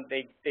around,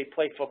 they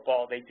play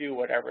football, they do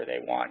whatever they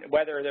want,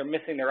 whether they're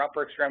missing their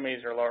upper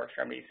extremities or lower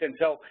extremities. And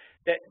so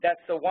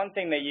that's the one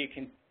thing that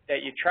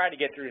you try to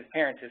get through as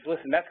parents is,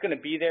 listen, that's going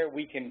to be there,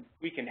 we can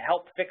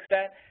help fix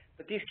that,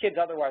 but these kids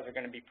otherwise are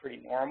going to be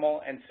pretty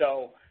normal, and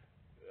so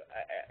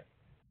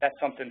that's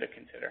something to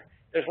consider.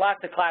 There's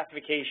lots of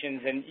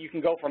classifications, and you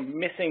can go from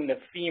missing the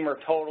femur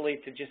totally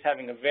to just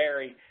having a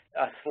very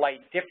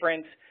slight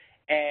difference.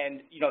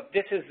 And,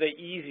 this is the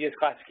easiest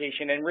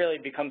classification and really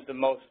becomes the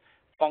most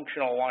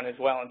functional one as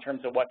well in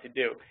terms of what to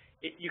do.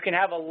 You can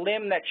have a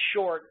limb that's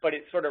short, but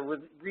it sort of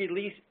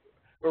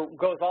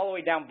goes all the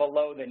way down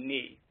below the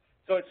knee.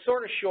 So it's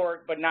sort of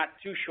short, but not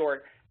too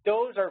short.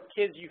 Those are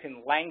kids you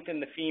can lengthen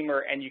the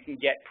femur and you can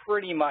get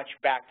pretty much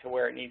back to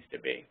where it needs to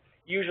be.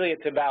 Usually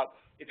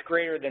it's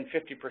greater than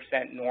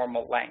 50%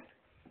 normal length.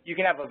 You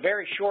can have a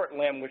very short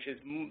limb, which is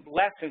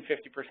less than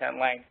 50%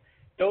 length.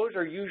 Those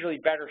are usually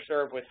better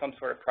served with some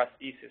sort of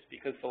prosthesis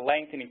because the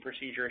lengthening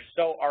procedure is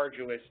so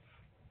arduous.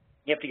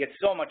 You have to get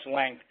so much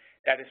length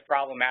that is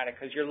problematic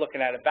because you're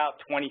looking at about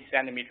 20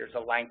 centimeters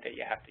of length that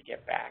you have to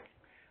get back.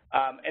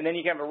 And then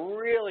you can have a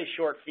really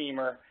short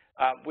femur,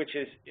 which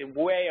is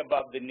way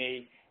above the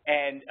knee,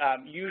 and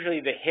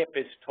usually the hip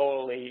is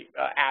totally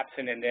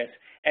absent in this.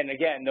 And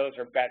again, those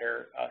are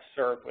better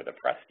served with a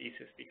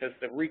prosthesis because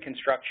the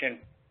reconstruction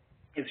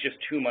is just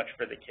too much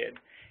for the kid.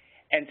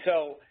 And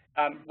so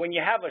when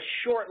you have a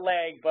short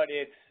leg but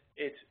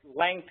it's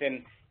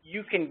lengthened,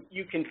 you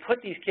can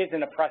put these kids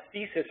in a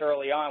prosthesis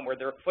early on where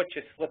their foot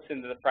just slips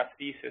into the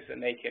prosthesis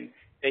and they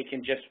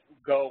can just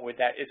go with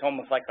that. It's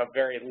almost like a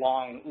very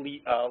long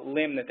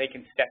limb that they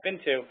can step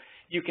into.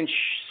 You can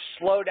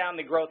slow down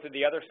the growth of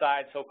the other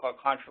side, so-called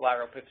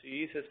contralateral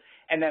prosthesis,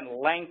 and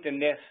then lengthen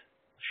this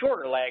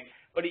shorter leg,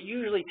 but it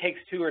usually takes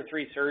 2 or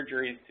 3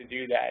 surgeries to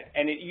do that.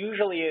 And it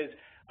usually is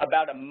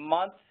about a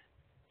month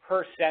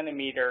per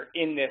centimeter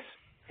in this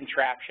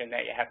contraption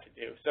that you have to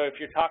do. So if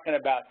you're talking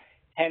about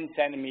 10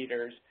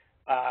 centimeters,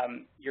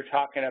 you're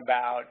talking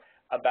about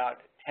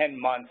 10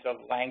 months of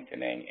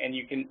lengthening, and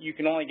you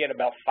can only get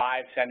about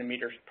 5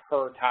 centimeters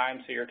per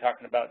time, so you're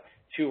talking about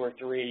 2 or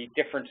 3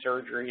 different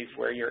surgeries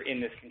where you're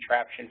in this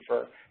contraption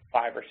for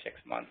 5 or 6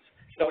 months.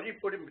 So what do you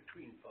put in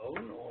between,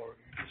 bone, or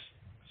you just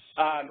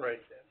separate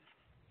them?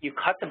 You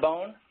cut the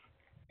bone,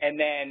 and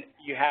then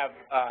you have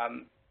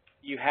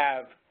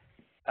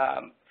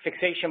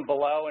fixation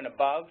below and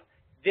above.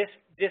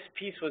 This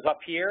piece was up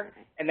here,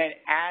 and then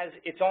as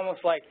it's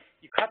almost like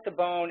you cut the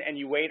bone and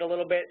you wait a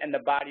little bit and the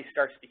body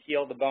starts to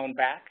heal the bone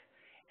back,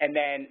 and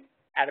then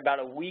at about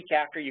a week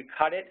after you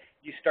cut it,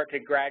 you start to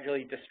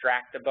gradually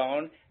distract the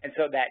bone, and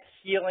so that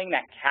healing,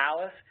 that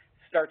callus,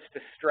 starts to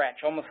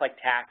stretch, almost like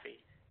taffy.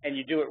 And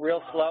you do it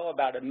real slow,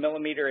 about 1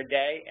 millimeter a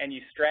day, and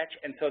you stretch,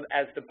 and so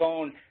as the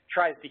bone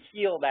tries to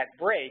heal that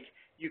break,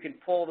 you can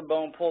pull the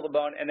bone,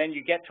 and then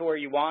you get to where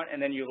you want,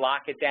 and then you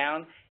lock it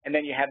down, and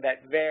then you have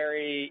that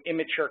very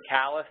immature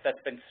callus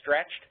that's been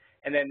stretched,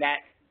 and then that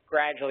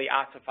gradually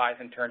ossifies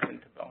and turns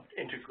into bone.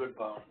 Into good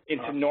bone.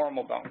 Into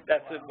normal bone.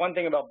 That's the one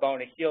thing about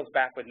bone, it heals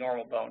back with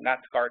normal bone, not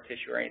scar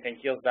tissue or anything. It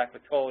heals back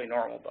with totally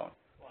normal bone.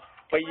 Wow.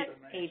 But What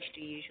age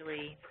do you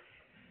usually?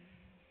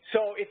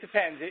 So it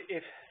depends.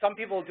 If some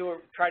people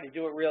try to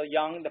do it real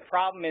young, the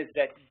problem is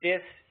that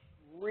this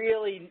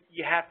really,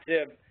 you have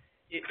to,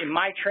 in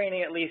my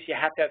training at least, you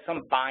have to have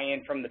some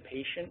buy-in from the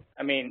patient,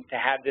 I mean, to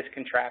have this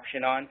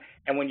contraption on.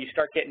 And when you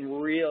start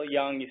getting real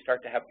young, you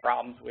start to have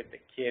problems with the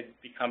kid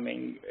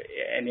becoming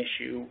an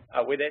issue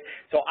with it.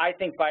 So I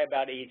think by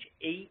about age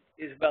 8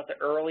 is about the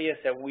earliest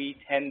that we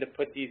tend to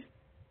put these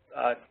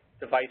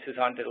devices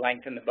on to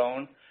lengthen the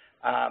bone.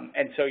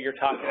 And so you're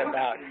talking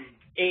about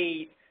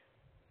 8,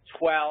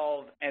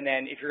 12, and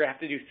then if you're going to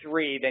have to do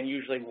 3, then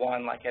usually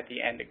 1 like at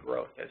the end of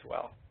growth as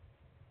well.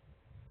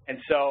 And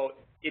so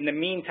in the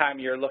meantime,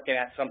 you're looking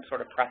at some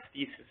sort of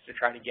prosthesis to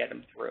try to get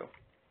them through.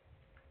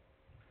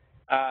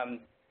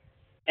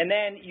 And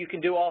then you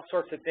can do all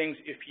sorts of things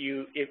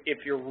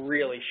if you're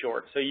really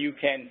short. So you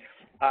can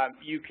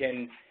you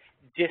can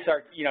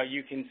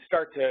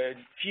start to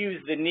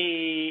fuse the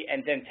knee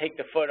and then take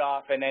the foot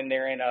off, and then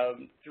they're in a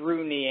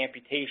through knee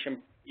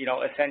amputation.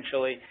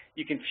 Essentially,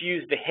 you can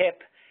fuse the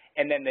hip,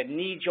 and then the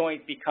knee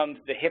joint becomes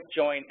the hip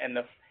joint, and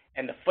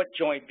the foot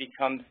joint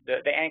becomes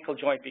the ankle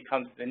joint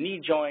becomes the knee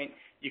joint.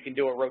 You can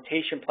do a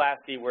rotation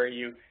plasty where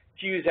you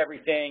fuse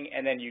everything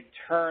and then you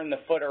turn the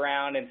foot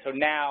around, and so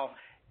now,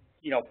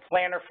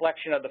 plantar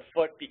flexion of the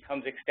foot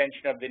becomes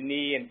extension of the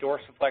knee, and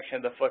dorsiflexion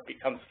of the foot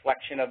becomes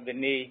flexion of the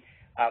knee.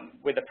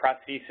 With a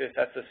prosthesis,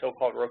 that's the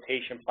so-called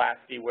rotation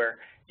plasty, where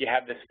you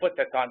have this foot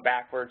that's on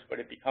backwards, but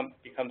it becomes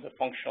a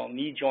functional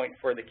knee joint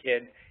for the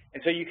kid.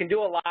 And so you can do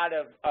a lot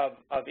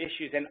of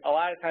issues, and a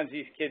lot of times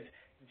these kids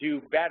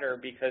do better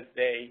because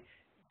they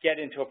get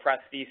into a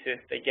prosthesis,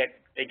 they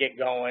get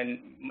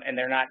going, and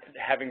they're not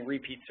having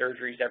repeat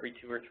surgeries every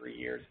 2 or 3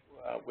 years.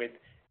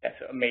 That's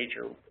a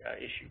major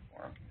issue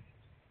for them.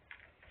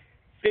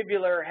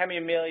 Fibular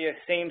hemiamelia,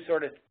 same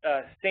sort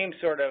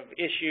of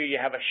issue. You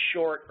have a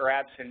short or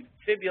absent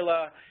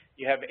fibula.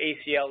 You have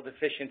ACL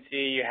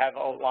deficiency. You have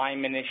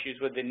alignment issues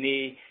with the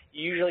knee.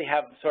 You usually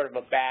have sort of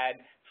a bad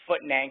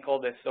foot and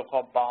ankle, this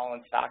so-called ball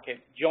and socket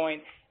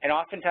joint, and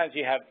oftentimes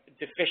you have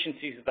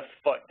deficiencies of the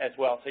foot as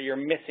well. So you're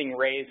missing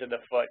rays of the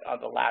foot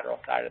on the lateral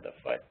side of the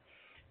foot.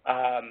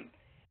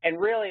 And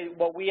really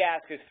what we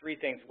ask is 3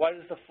 things. What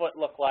does the foot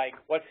look like?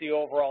 What's the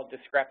overall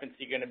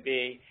discrepancy going to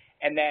be?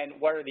 And then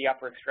what are the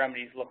upper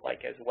extremities look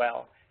like as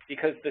well?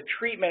 Because the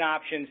treatment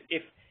options,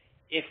 if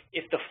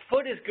the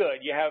foot is good,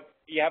 you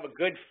have a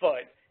good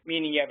foot,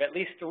 meaning you have at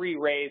least 3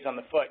 rays on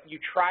the foot, you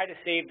try to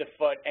save the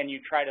foot and you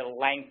try to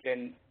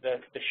lengthen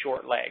the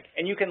short leg.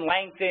 And you can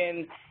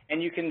lengthen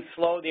and you can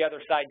slow the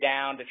other side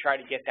down to try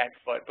to get that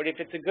foot. But if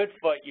it's a good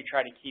foot, you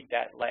try to keep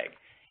that leg.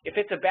 If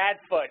it's a bad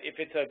foot, if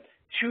it's a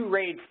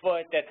 2-rayed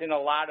foot that's in a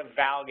lot of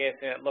valgus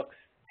and it looks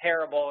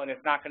terrible and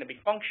it's not going to be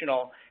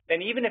functional,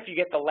 then even if you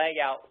get the leg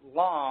out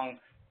long,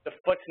 the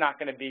foot's not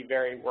going to be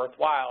very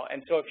worthwhile.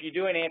 And so if you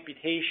do an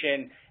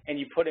amputation and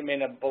you put them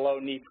in a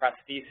below-knee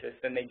prosthesis,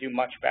 then they do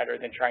much better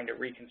than trying to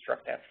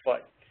reconstruct that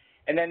foot.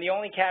 And then the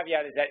only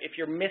caveat is that if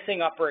you're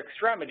missing upper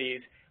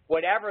extremities,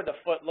 whatever the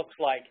foot looks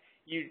like,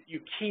 you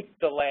keep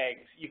the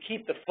legs, you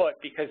keep the foot,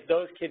 because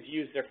those kids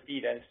use their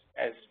feet as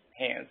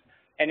hands.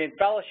 And in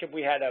fellowship,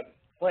 we had a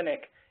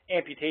clinic,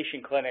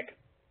 amputation clinic,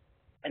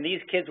 and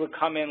these kids would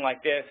come in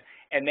like this,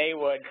 and they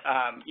would,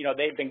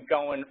 they've been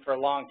going for a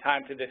long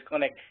time to this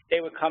clinic.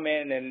 They would come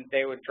in and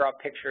they would draw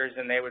pictures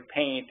and they would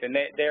paint, and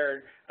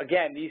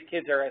again, these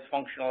kids are as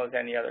functional as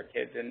any other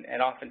kids,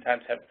 and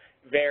oftentimes have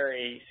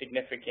very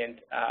significant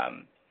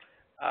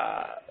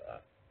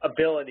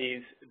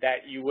abilities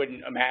that you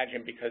wouldn't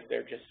imagine because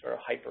they're just sort of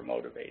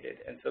hyper-motivated.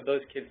 And so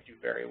those kids do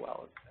very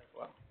well as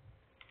well.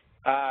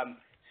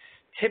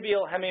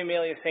 Tibial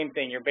hemiamelia, same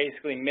thing. You're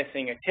basically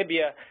missing a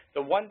tibia.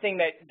 The one thing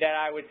that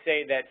I would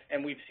say that,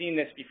 and we've seen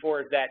this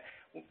before, is that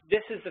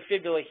this is the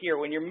fibula here.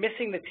 When you're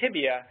missing the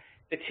tibia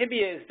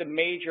is the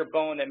major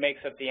bone that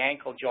makes up the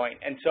ankle joint.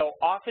 And so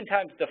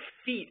oftentimes the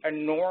feet are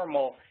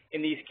normal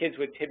in these kids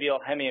with tibial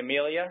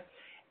hemiamelia,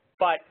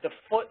 but the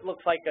foot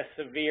looks like a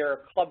severe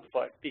club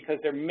foot because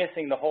they're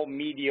missing the whole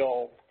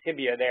medial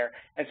tibia there.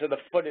 And so the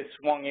foot is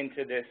swung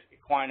into this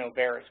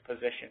equinovarus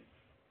position.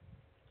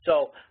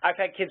 So I've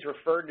had kids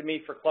referred to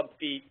me for club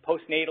feet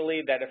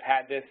postnatally that have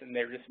had this, and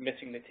they're just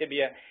missing the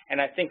tibia.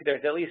 And I think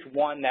there's at least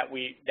one that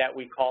we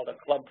called a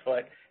club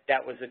foot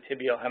that was a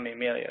tibial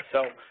hemiamelia.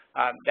 So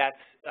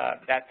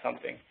that's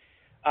something.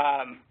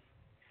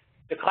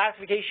 The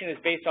classification is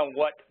based on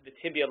what the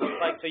tibia looks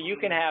like. So you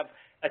can have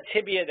a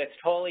tibia that's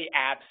totally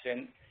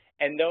absent,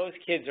 and those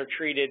kids are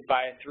treated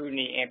by a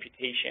through-knee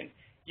amputation.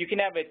 You can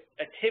have a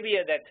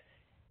tibia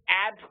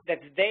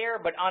that's there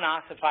but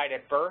unossified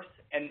at birth,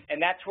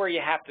 and that's where you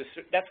have to,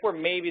 that's where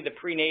maybe the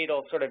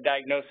prenatal sort of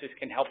diagnosis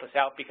can help us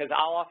out, because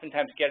I'll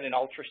oftentimes get an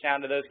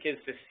ultrasound of those kids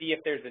to see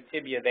if there's a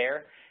tibia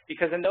there,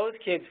 because in those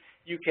kids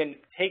you can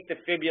take the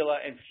fibula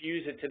and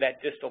fuse it to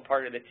that distal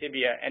part of the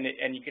tibia,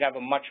 and you can have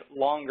a much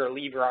longer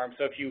lever arm.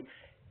 So if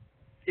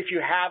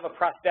you have a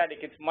prosthetic,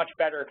 it's much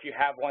better if you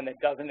have one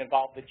that doesn't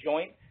involve the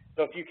joint.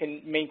 So if you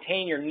can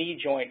maintain your knee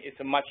joint, it's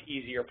a much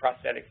easier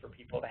prosthetic for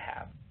people to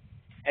have.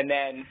 And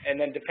then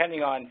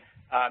depending on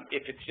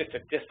if it's just a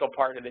distal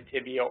part of the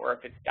tibia or if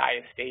it's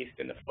diastased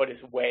and the foot is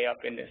way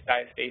up in this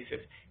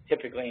diastasis,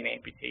 typically an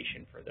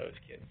amputation for those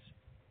kids.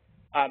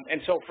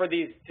 And so for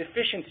these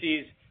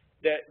deficiencies,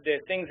 the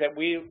things that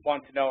we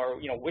want to know are,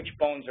 which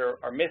bones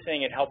are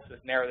missing. It helps us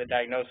narrow the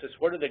diagnosis.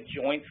 What do the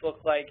joints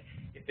look like?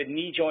 If the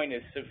knee joint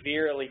is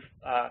severely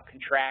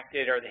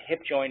contracted or the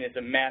hip joint is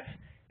a mess,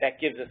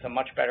 that gives us a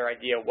much better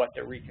idea of what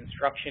the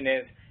reconstruction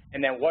is.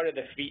 And then what do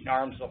the feet and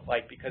arms look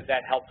like, because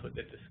that helps with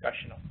the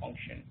discussion of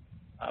function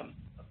of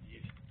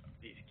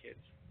these kids.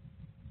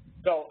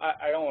 So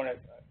I don't want to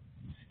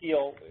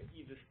steal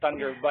Eva's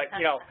thunder, but,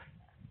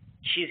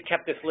 she's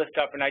kept this list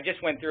up, and I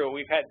just went through it.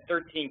 We've had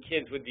 13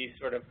 kids with these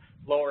sort of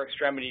lower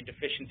extremity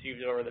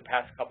deficiencies over the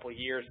past couple of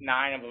years.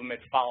 9 of them had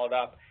followed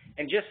up.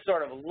 And just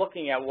sort of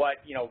looking at what,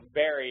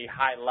 very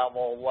high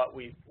level, what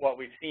we've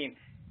seen,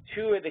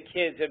 2 of the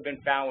kids have been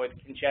found with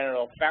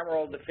congenital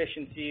femoral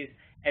deficiencies,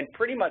 and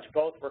pretty much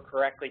both were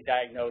correctly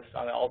diagnosed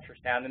on the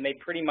ultrasound, and they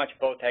pretty much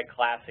both had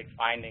classic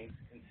findings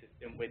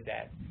consistent with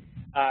that.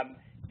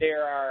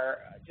 There are,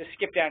 just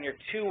skip down here,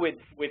 2 with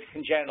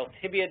congenital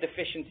tibia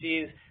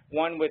deficiencies,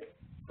 1 with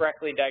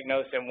correctly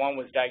diagnosed, and 1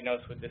 was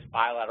diagnosed with this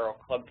bilateral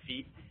club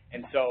feet.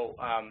 And so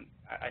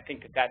I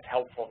think that's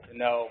helpful to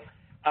know.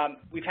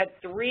 We've had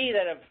 3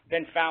 that have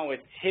been found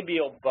with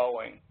tibial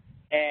bowing,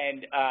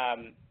 and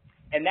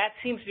that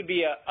seems to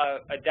be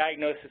a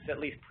diagnosis, at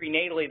least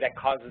prenatally, that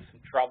causes some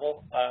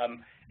trouble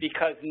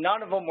because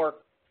none of them were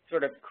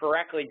sort of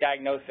correctly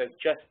diagnosed as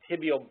just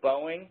tibial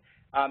bowing.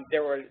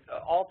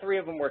 All 3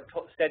 of them were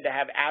said to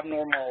have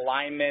abnormal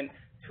alignment,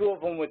 2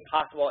 of them with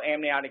possible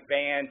amniotic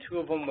band, 2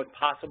 of them with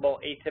possible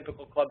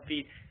atypical club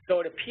feet. So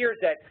it appears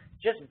that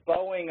just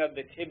bowing of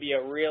the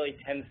tibia really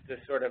tends to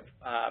sort of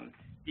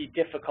be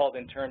difficult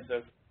in terms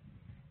of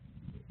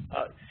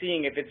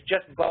seeing if it's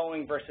just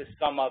bowing versus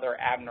some other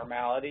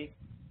abnormality.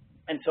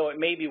 And so it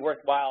may be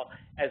worthwhile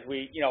as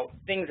we,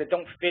 things that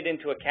don't fit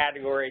into a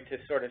category to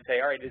sort of say,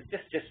 all right, is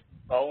this just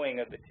bowing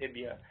of the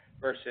tibia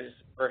versus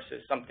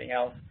something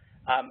else?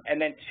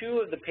 And then 2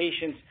 of the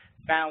patients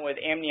found with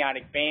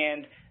amniotic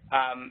band,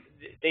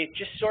 they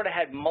just sort of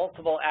had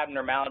multiple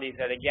abnormalities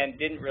that, again,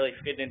 didn't really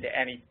fit into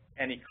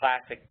any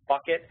classic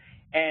bucket.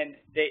 And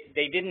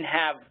they didn't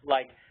have,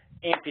 like,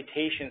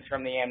 amputations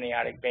from the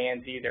amniotic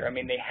bands either. I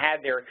mean, they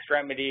had their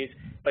extremities,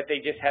 but they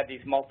just had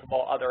these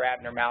multiple other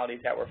abnormalities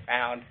that were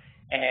found.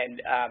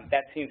 And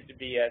that seems to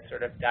be a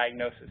sort of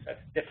diagnosis that's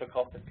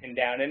difficult to pin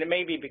down. And it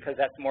may be because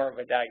that's more of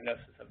a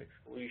diagnosis of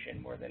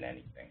exclusion more than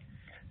anything.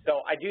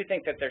 So I do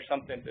think that there's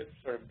something to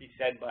sort of be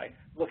said by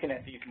looking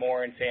at these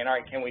more and saying, all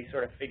right, can we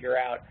sort of figure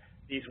out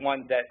these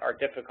ones that are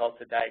difficult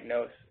to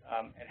diagnose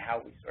and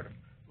how we sort of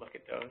look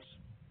at those.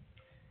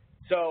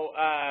 So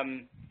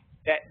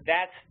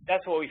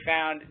that's what we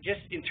found.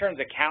 Just in terms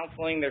of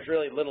counseling, there's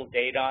really little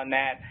data on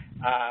that.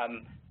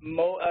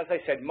 as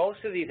I said,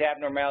 most of these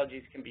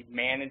abnormalities can be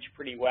managed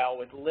pretty well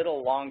with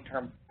little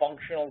long-term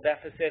functional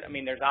deficit. I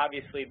mean, there's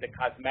obviously the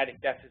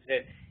cosmetic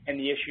deficit and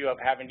the issue of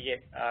having to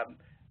get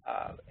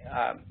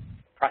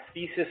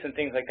prosthesis and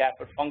things like that,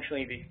 but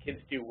functionally these kids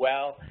do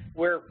well.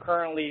 We're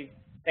currently,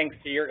 thanks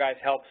to your guys'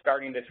 help,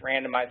 starting this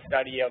randomized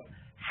study of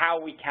how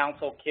we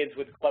counsel kids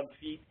with club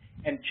feet,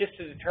 and just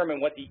to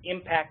determine what the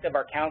impact of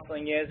our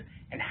counseling is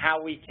and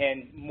how we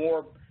can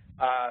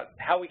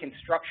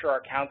structure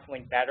our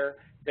counseling better,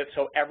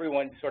 so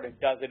everyone sort of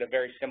does it a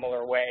very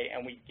similar way,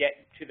 and we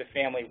get to the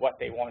family what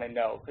they want to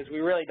know, because we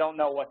really don't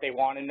know what they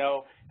want to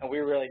know, and we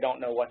really don't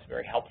know what's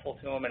very helpful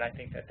to them, and I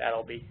think that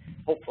that'll be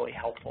hopefully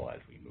helpful as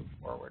we move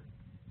forward.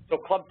 So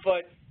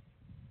clubfoot,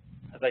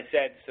 as I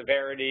said,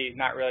 severity,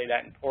 not really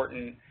that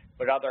important,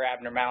 but other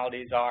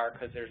abnormalities are,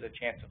 because there's a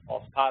chance of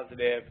false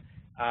positive.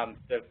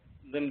 The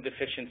limb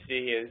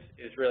deficiency is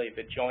really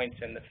the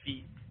joints and the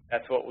feet.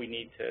 That's what we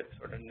need to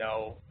sort of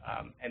know.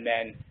 And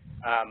then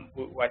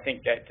I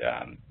think that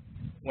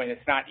when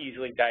it's not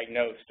easily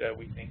diagnosed,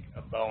 we think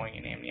of bowing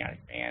and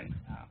amniotic band.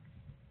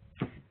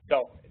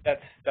 So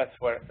that's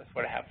what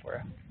I have for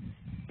you.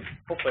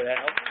 Hopefully that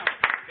helps.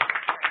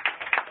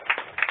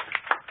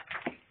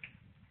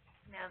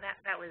 No,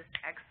 that was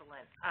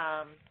excellent.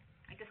 I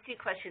guess 2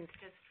 questions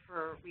just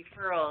for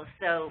referrals.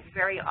 So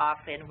very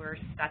often we're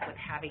stuck with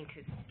having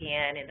to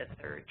scan in the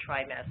 3rd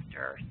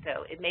trimester.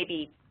 So it may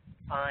be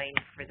fine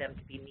for them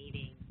to be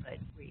meeting, but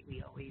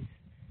we always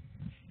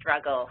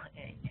struggle,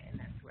 and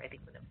that's where I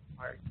think when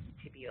our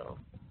tibial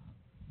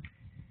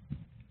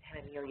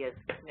anomalies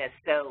miss.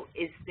 So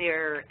do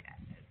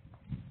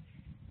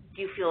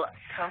you feel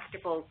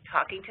comfortable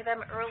talking to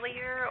them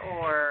earlier,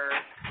 or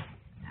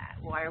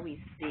why are we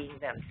seeing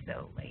them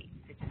so late?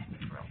 Is it just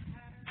referral?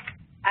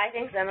 I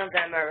think some of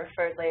them are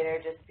referred later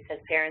just because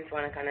parents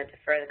want to kind of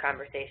defer the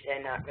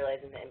conversation, not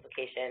realizing the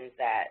implications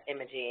that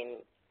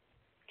imaging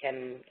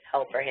can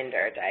help or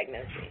hinder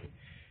diagnosing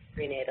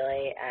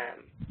prenatally.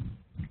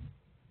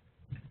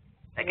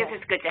 I guess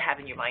it's good to have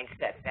in your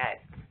mindset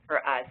that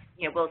for us,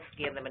 we'll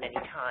scan them at any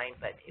time,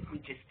 but if we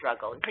just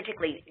struggle, and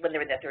particularly when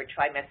they're in the 3rd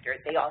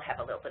trimester, they all have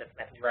a little bit of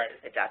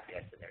mesenteritis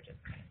adductus, and they're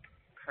just kind of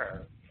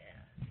curved,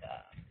 and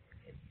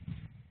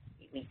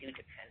we do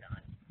depend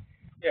on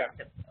the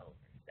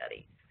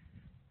study.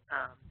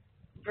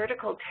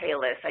 Vertical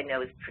talus, I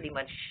know, is pretty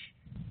much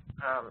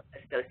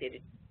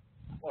associated,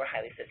 or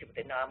highly associated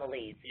with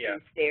anomalies. Yeah.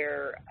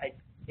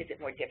 Is it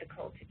more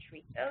difficult to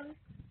treat those?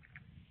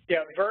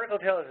 Yeah, vertical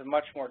talus is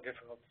much more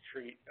difficult to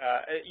treat.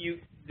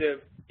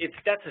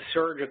 That's a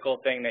surgical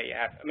thing that you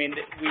have. I mean,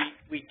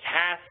 we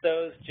cast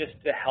those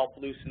just to help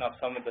loosen up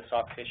some of the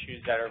soft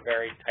tissues that are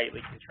very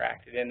tightly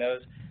contracted in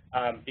those,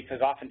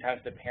 because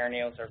oftentimes the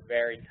perineals are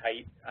very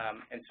tight,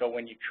 and so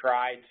when you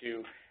try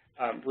to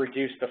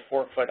reduce the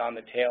forefoot on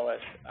the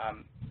talus,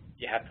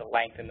 you have to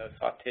lengthen those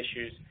soft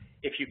tissues.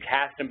 If you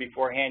cast them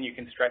beforehand, you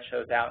can stretch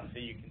those out, and so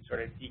you can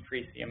sort of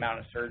decrease the amount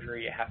of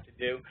surgery you have to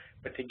do.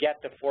 But to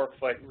get the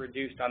forefoot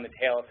reduced on the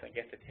talus and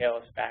get the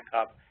talus back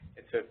up,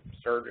 it's a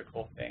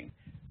surgical thing.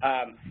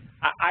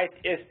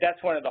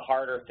 That's one of the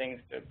harder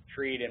things to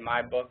treat in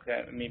my book.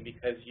 I mean,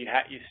 because you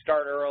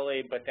start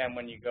early, but then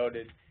when you go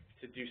to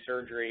do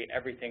surgery,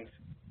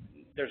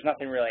 there's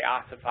nothing really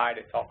ossified.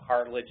 It's all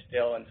cartilage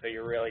still, and so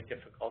you're really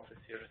difficult to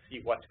sort of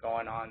see what's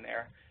going on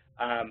there.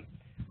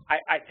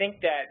 I think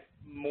that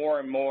more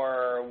and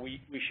more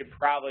we should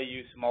probably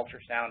use some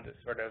ultrasound to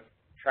sort of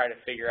try to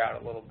figure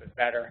out a little bit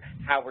better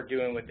how we're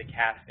doing with the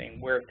casting,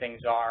 where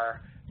things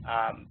are,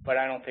 but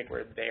I don't think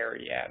we're there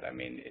yet. I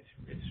mean,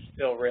 it's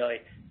still really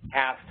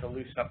cast to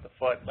loosen up the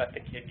foot, let the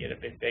kid get a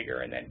bit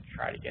bigger, and then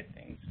try to get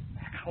things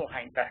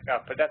lined back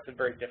up. But that's a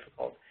very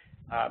difficult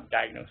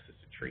diagnosis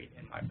to treat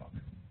in my book.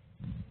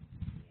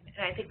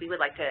 And I think we would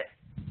like to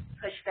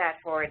push that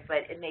forward,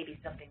 but it may be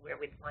something where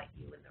we'd want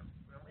you in the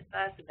room with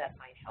us, and that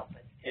might help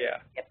us to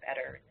get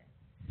better.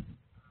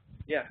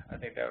 Yeah, I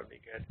think that would be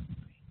good.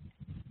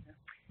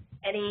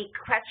 Yeah. Any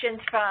questions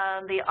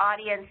from the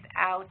audience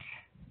out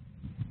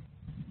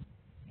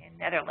in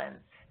Netherlands?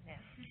 No.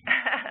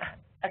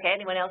 Okay,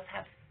 anyone else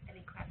have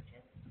any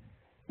questions?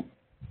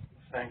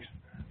 Thanks.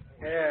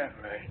 Yeah.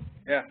 Right.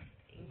 Yeah.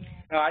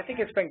 No, I think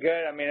it's been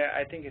good. I mean,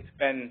 I think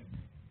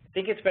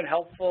it's been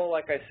helpful.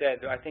 Like I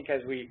said, I think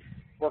as we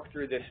work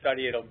through this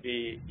study, it'll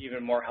be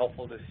even more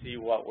helpful to see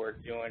what we're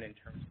doing in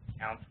terms of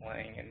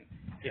counseling, and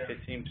if it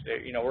seems to,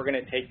 we're going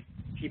to take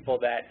people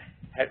that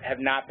have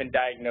not been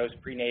diagnosed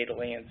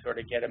prenatally and sort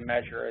of get a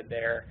measure of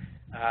their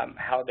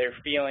how they're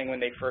feeling when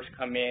they first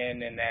come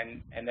in, and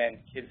then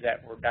kids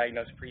that were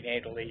diagnosed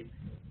prenatally,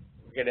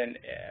 we're going to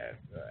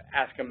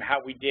ask them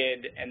how we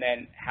did and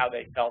then how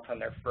they felt on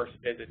their first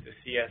visit to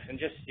see us, and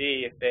just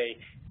see if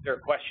there are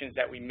questions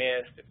that we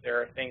missed, if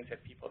there are things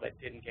that people that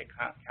didn't get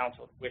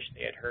counseled wish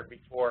they had heard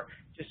before,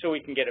 just so we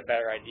can get a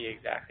better idea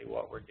exactly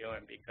what we're doing.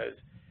 Because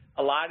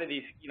a lot of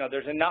these,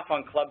 there's enough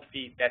on club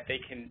feet that they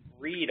can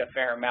read a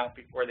fair amount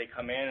before they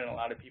come in, and a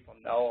lot of people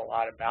know a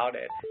lot about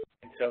it.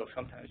 And so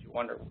sometimes you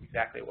wonder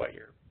exactly what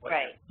you're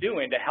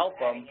doing to help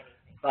them.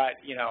 But,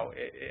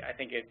 I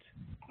think it's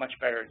much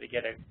better to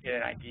get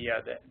an idea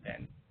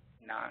than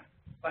not.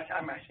 But I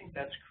think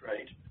that's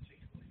great,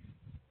 particularly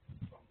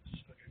from the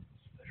surgical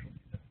specialty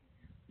that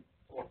you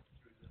thought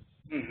through this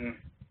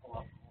a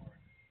lot more.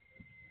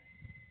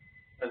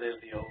 But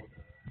there's the old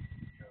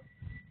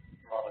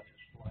neurologist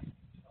like to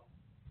tell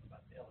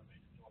about the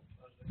elevator door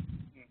closing.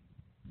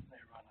 They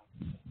run up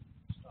and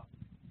stop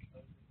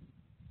closing.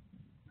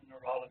 The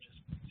neurologist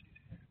puts his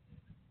hand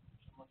in.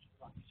 Someone's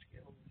on the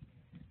scale with me.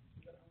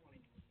 But I don't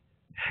really need it.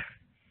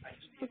 I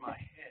just need my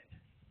head.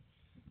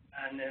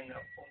 And then the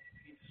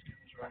orthopedist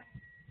comes running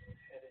with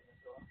his head in the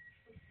door.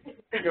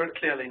 You're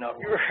clearly not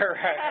one.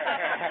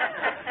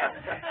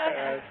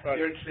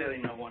 You're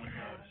clearly not one of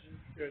those.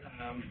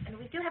 And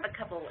we do have a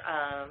couple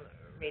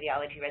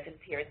radiology residents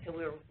here, so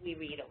we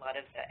read a lot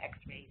of the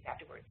X-rays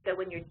afterwards. So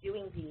when you're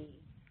doing the,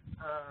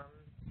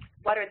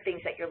 what are things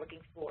that you're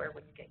looking for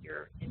when you get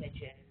your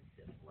images,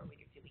 or when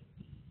you're doing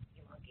the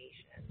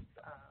elongations,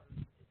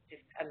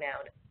 just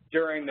amount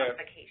during the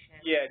complication?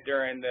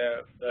 During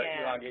the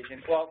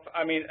elongation. Well,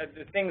 I mean,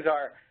 the things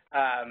are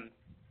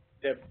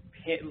the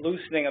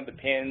loosening of the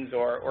pins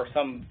or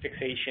some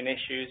fixation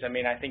issues. I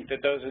mean, I think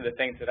that those are the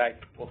things that I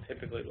will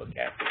typically look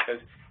at because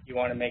you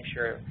want to make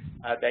sure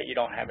that you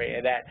don't have any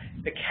of that.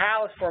 The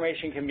callus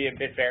formation can be a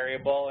bit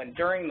variable, and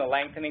during the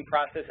lengthening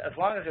process, as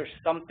long as there's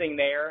something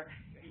there,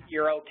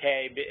 you're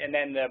okay. And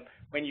then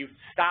when you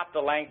stop the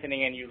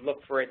lengthening and you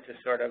look for it to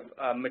sort of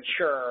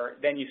mature,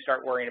 then you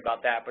start worrying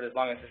about that, but as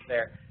long as it's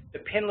there. The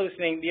pin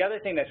loosening, the other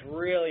thing that's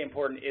really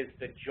important is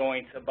the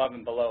joints above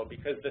and below,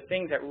 because the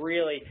things that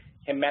really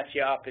can mess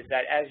you up is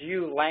that as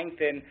you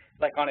lengthen,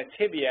 like on a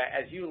tibia,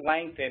 as you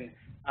lengthen,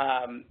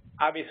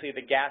 obviously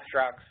the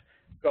gastrocs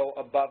go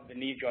above the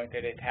knee joint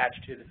that attach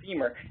to the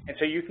femur, and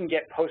so you can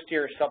get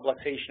posterior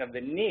subluxation of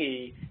the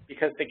knee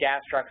because the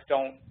gastrocs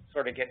don't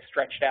sort of get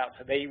stretched out,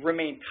 so they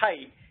remain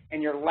tight,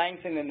 and you're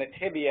lengthening the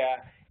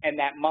tibia, and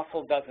that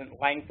muscle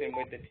doesn't lengthen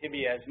with the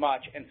tibia as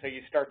much, and so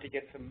you start to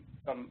get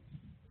some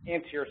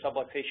anterior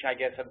subluxation, I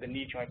guess, of the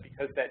knee joint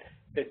because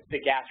the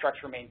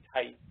gastrocs remain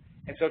tight.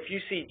 And so if you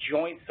see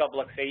joint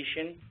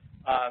subluxation,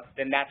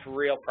 then that's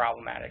real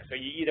problematic. So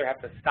you either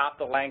have to stop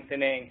the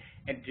lengthening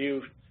and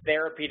do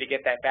therapy to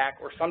get that back,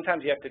 or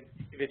sometimes you have to,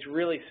 if it's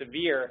really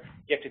severe,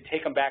 you have to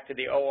take them back to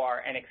the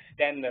OR and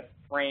extend the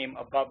frame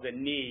above the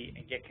knee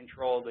and get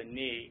control of the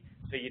knee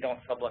so you don't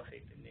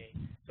subluxate the knee.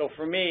 So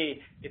for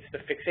me, it's the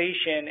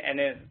fixation and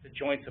then the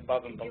joints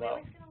above and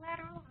below.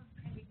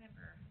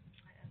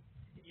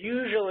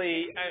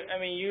 Usually, I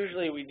mean,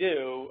 usually we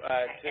do.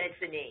 And it's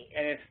the knee.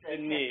 And it's the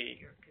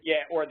knee.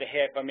 Yeah, or the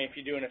hip. I mean, if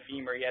you're doing a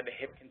femur, yeah, the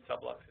hip can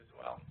sublux as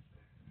well.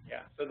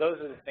 Yeah, so those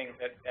are the things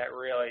that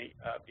really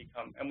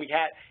become, and we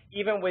had,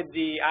 even with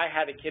I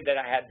had a kid that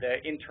I had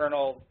the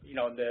internal, you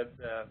know,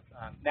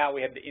 now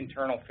we have the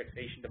internal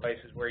fixation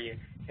devices where you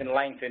can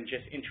lengthen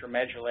just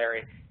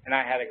intramedullary, and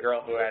I had a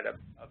girl who had a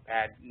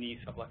bad knee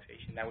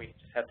subluxation that we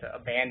just had to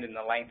abandon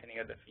the lengthening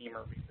of the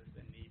femur because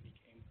the knee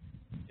became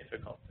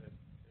difficult to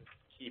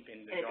keep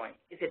in the joint.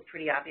 Is it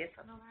pretty obvious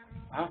on the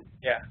lateral?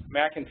 Yeah, I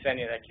mean, I can send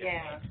you that kid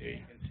too.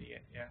 You can see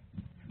it, yeah.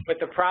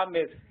 But the problem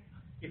is,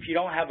 if you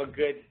don't have a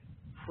good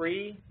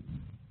pre,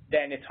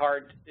 then it's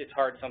hard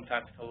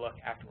sometimes to look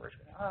afterwards.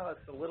 Oh,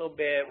 it's a little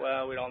bit,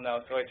 well, we don't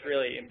know. So it's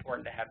really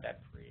important to have that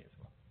pre as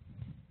well.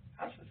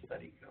 How's the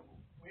study go?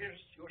 Where's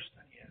your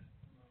study at?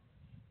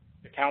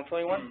 The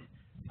counseling one?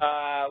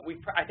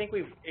 I think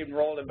we've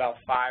enrolled about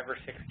 5 or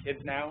 6 kids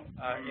now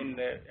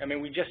I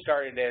mean, we just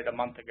started it a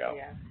month ago.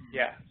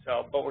 Yeah,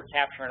 so, but we're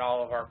capturing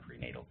all of our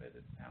prenatal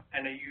visits now.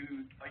 And are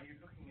you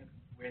looking at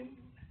when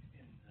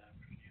in the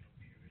prenatal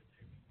period they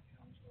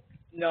counsel?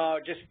 No,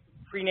 just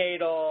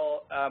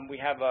prenatal. We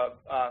have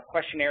a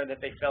questionnaire that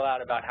they fill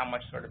out about how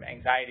much sort of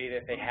anxiety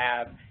that they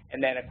have,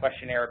 and then a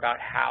questionnaire about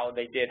how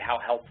they did, how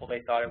helpful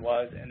they thought it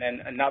was, and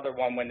then another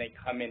one when they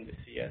come in to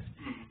see us.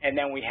 And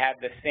then we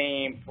have the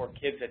same for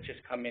kids that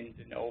just come in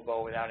de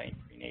novo without any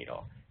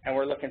prenatal. And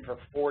we're looking for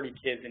 40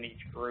 kids in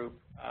each group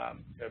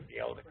to be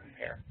able to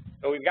compare.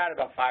 So we've got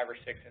about 5 or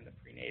 6 in the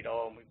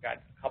prenatal, and we've got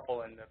a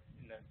couple in the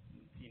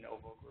de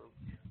novo group.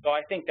 So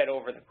I think that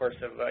over the course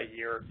of a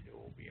year or two,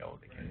 we'll be able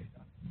to get it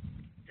done.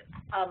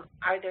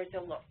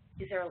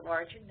 Is there a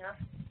large enough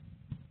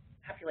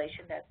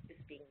population that is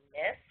being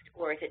missed,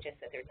 or is it just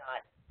that they're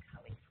not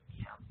coming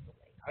from counseling?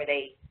 Are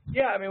they?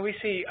 Yeah, I mean, we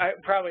see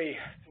probably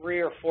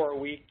 3 or 4 a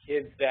week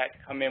kids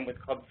that come in with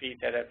club feet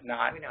that have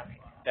not.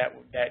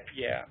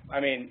 Yeah. I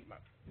mean,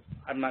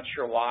 I'm not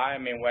sure why. I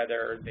mean,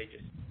 whether they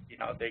just, you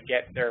know, they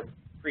get their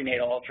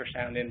prenatal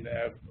ultrasound in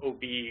the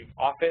OB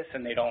office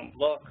and they don't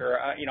look, or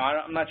you know,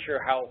 I'm not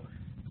sure how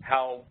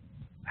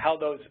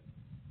those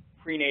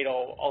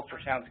prenatal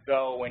ultrasounds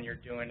go when you're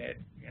doing it,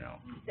 you know.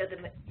 So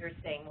you're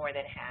saying more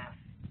than half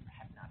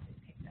have not been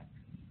picked up.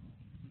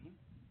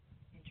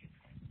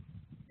 Interesting.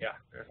 Yeah,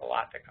 there's a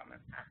lot that come in.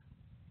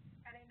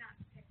 Are they not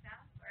picked up,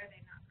 or are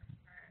they not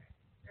referred?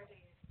 Or are they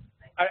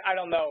like? I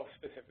don't know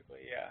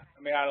specifically. Yeah.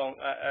 I mean, I don't.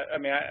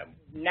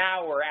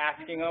 Now we're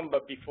asking them,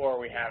 but before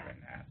we haven't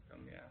asked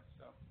them. Yeah.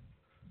 So.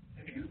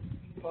 Have you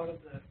been part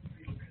of the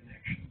Fetal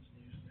Connections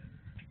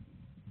newsletter?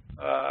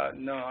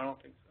 No, I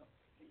don't think so.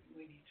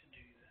 We need to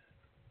do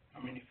that.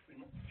 I mean, if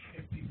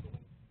people.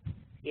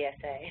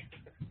 ESA.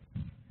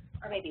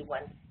 Or maybe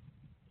once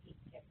he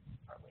gets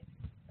partway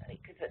through the study,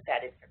 because with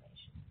that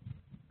information.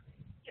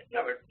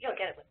 You'll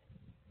get it with it.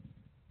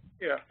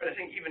 Yeah. But I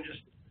think even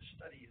just the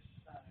study is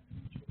talking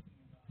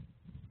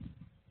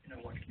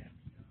about, what can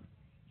be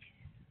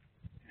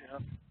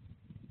done.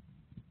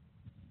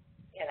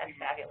 Yeah. Yeah, that's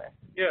fabulous.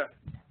 Yeah.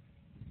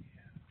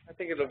 I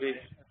think it'll be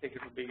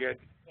good.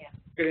 Yeah.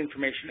 Good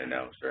information to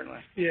know,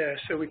 certainly. Yeah,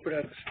 so we put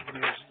out the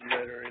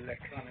newsletter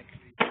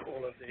electronically,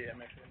 all of the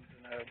MFMs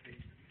and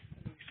OBs.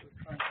 So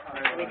trying to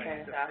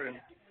highlight different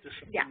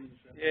disciplines.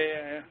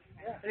 Yeah.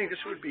 I think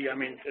this would be,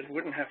 it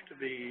wouldn't have to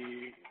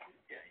be,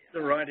 the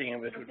writing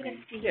of it would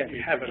be,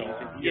 you have it all.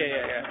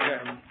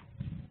 Yeah.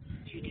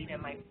 Judita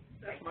might.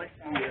 That might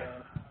be,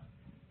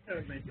 that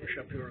would make push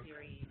up your.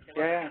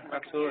 Yeah,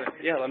 absolutely.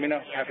 Yeah, let me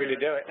know. Happy to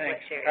do it.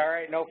 Thanks. All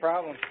right, no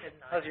problem.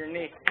 How's your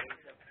knee?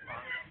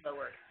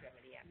 Lower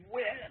extremity.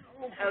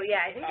 Oh,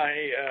 yeah, I think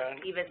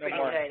Eva's pretty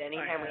more. good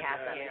anytime we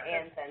have them,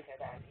 and center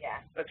them,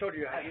 yeah. I told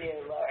you I A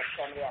new lower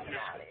extremity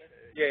abnormalities.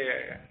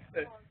 Yeah.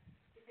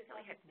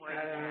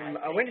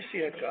 I went to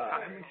see a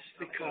guy,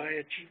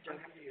 psychiatrist. I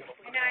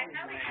know, I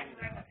thought we had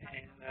more of a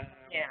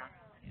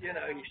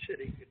And, he said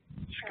he could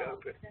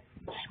scope it,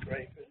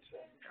 scrape it,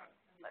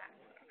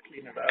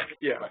 clean it up.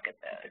 Yeah. Look at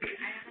those.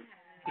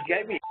 He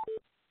gave me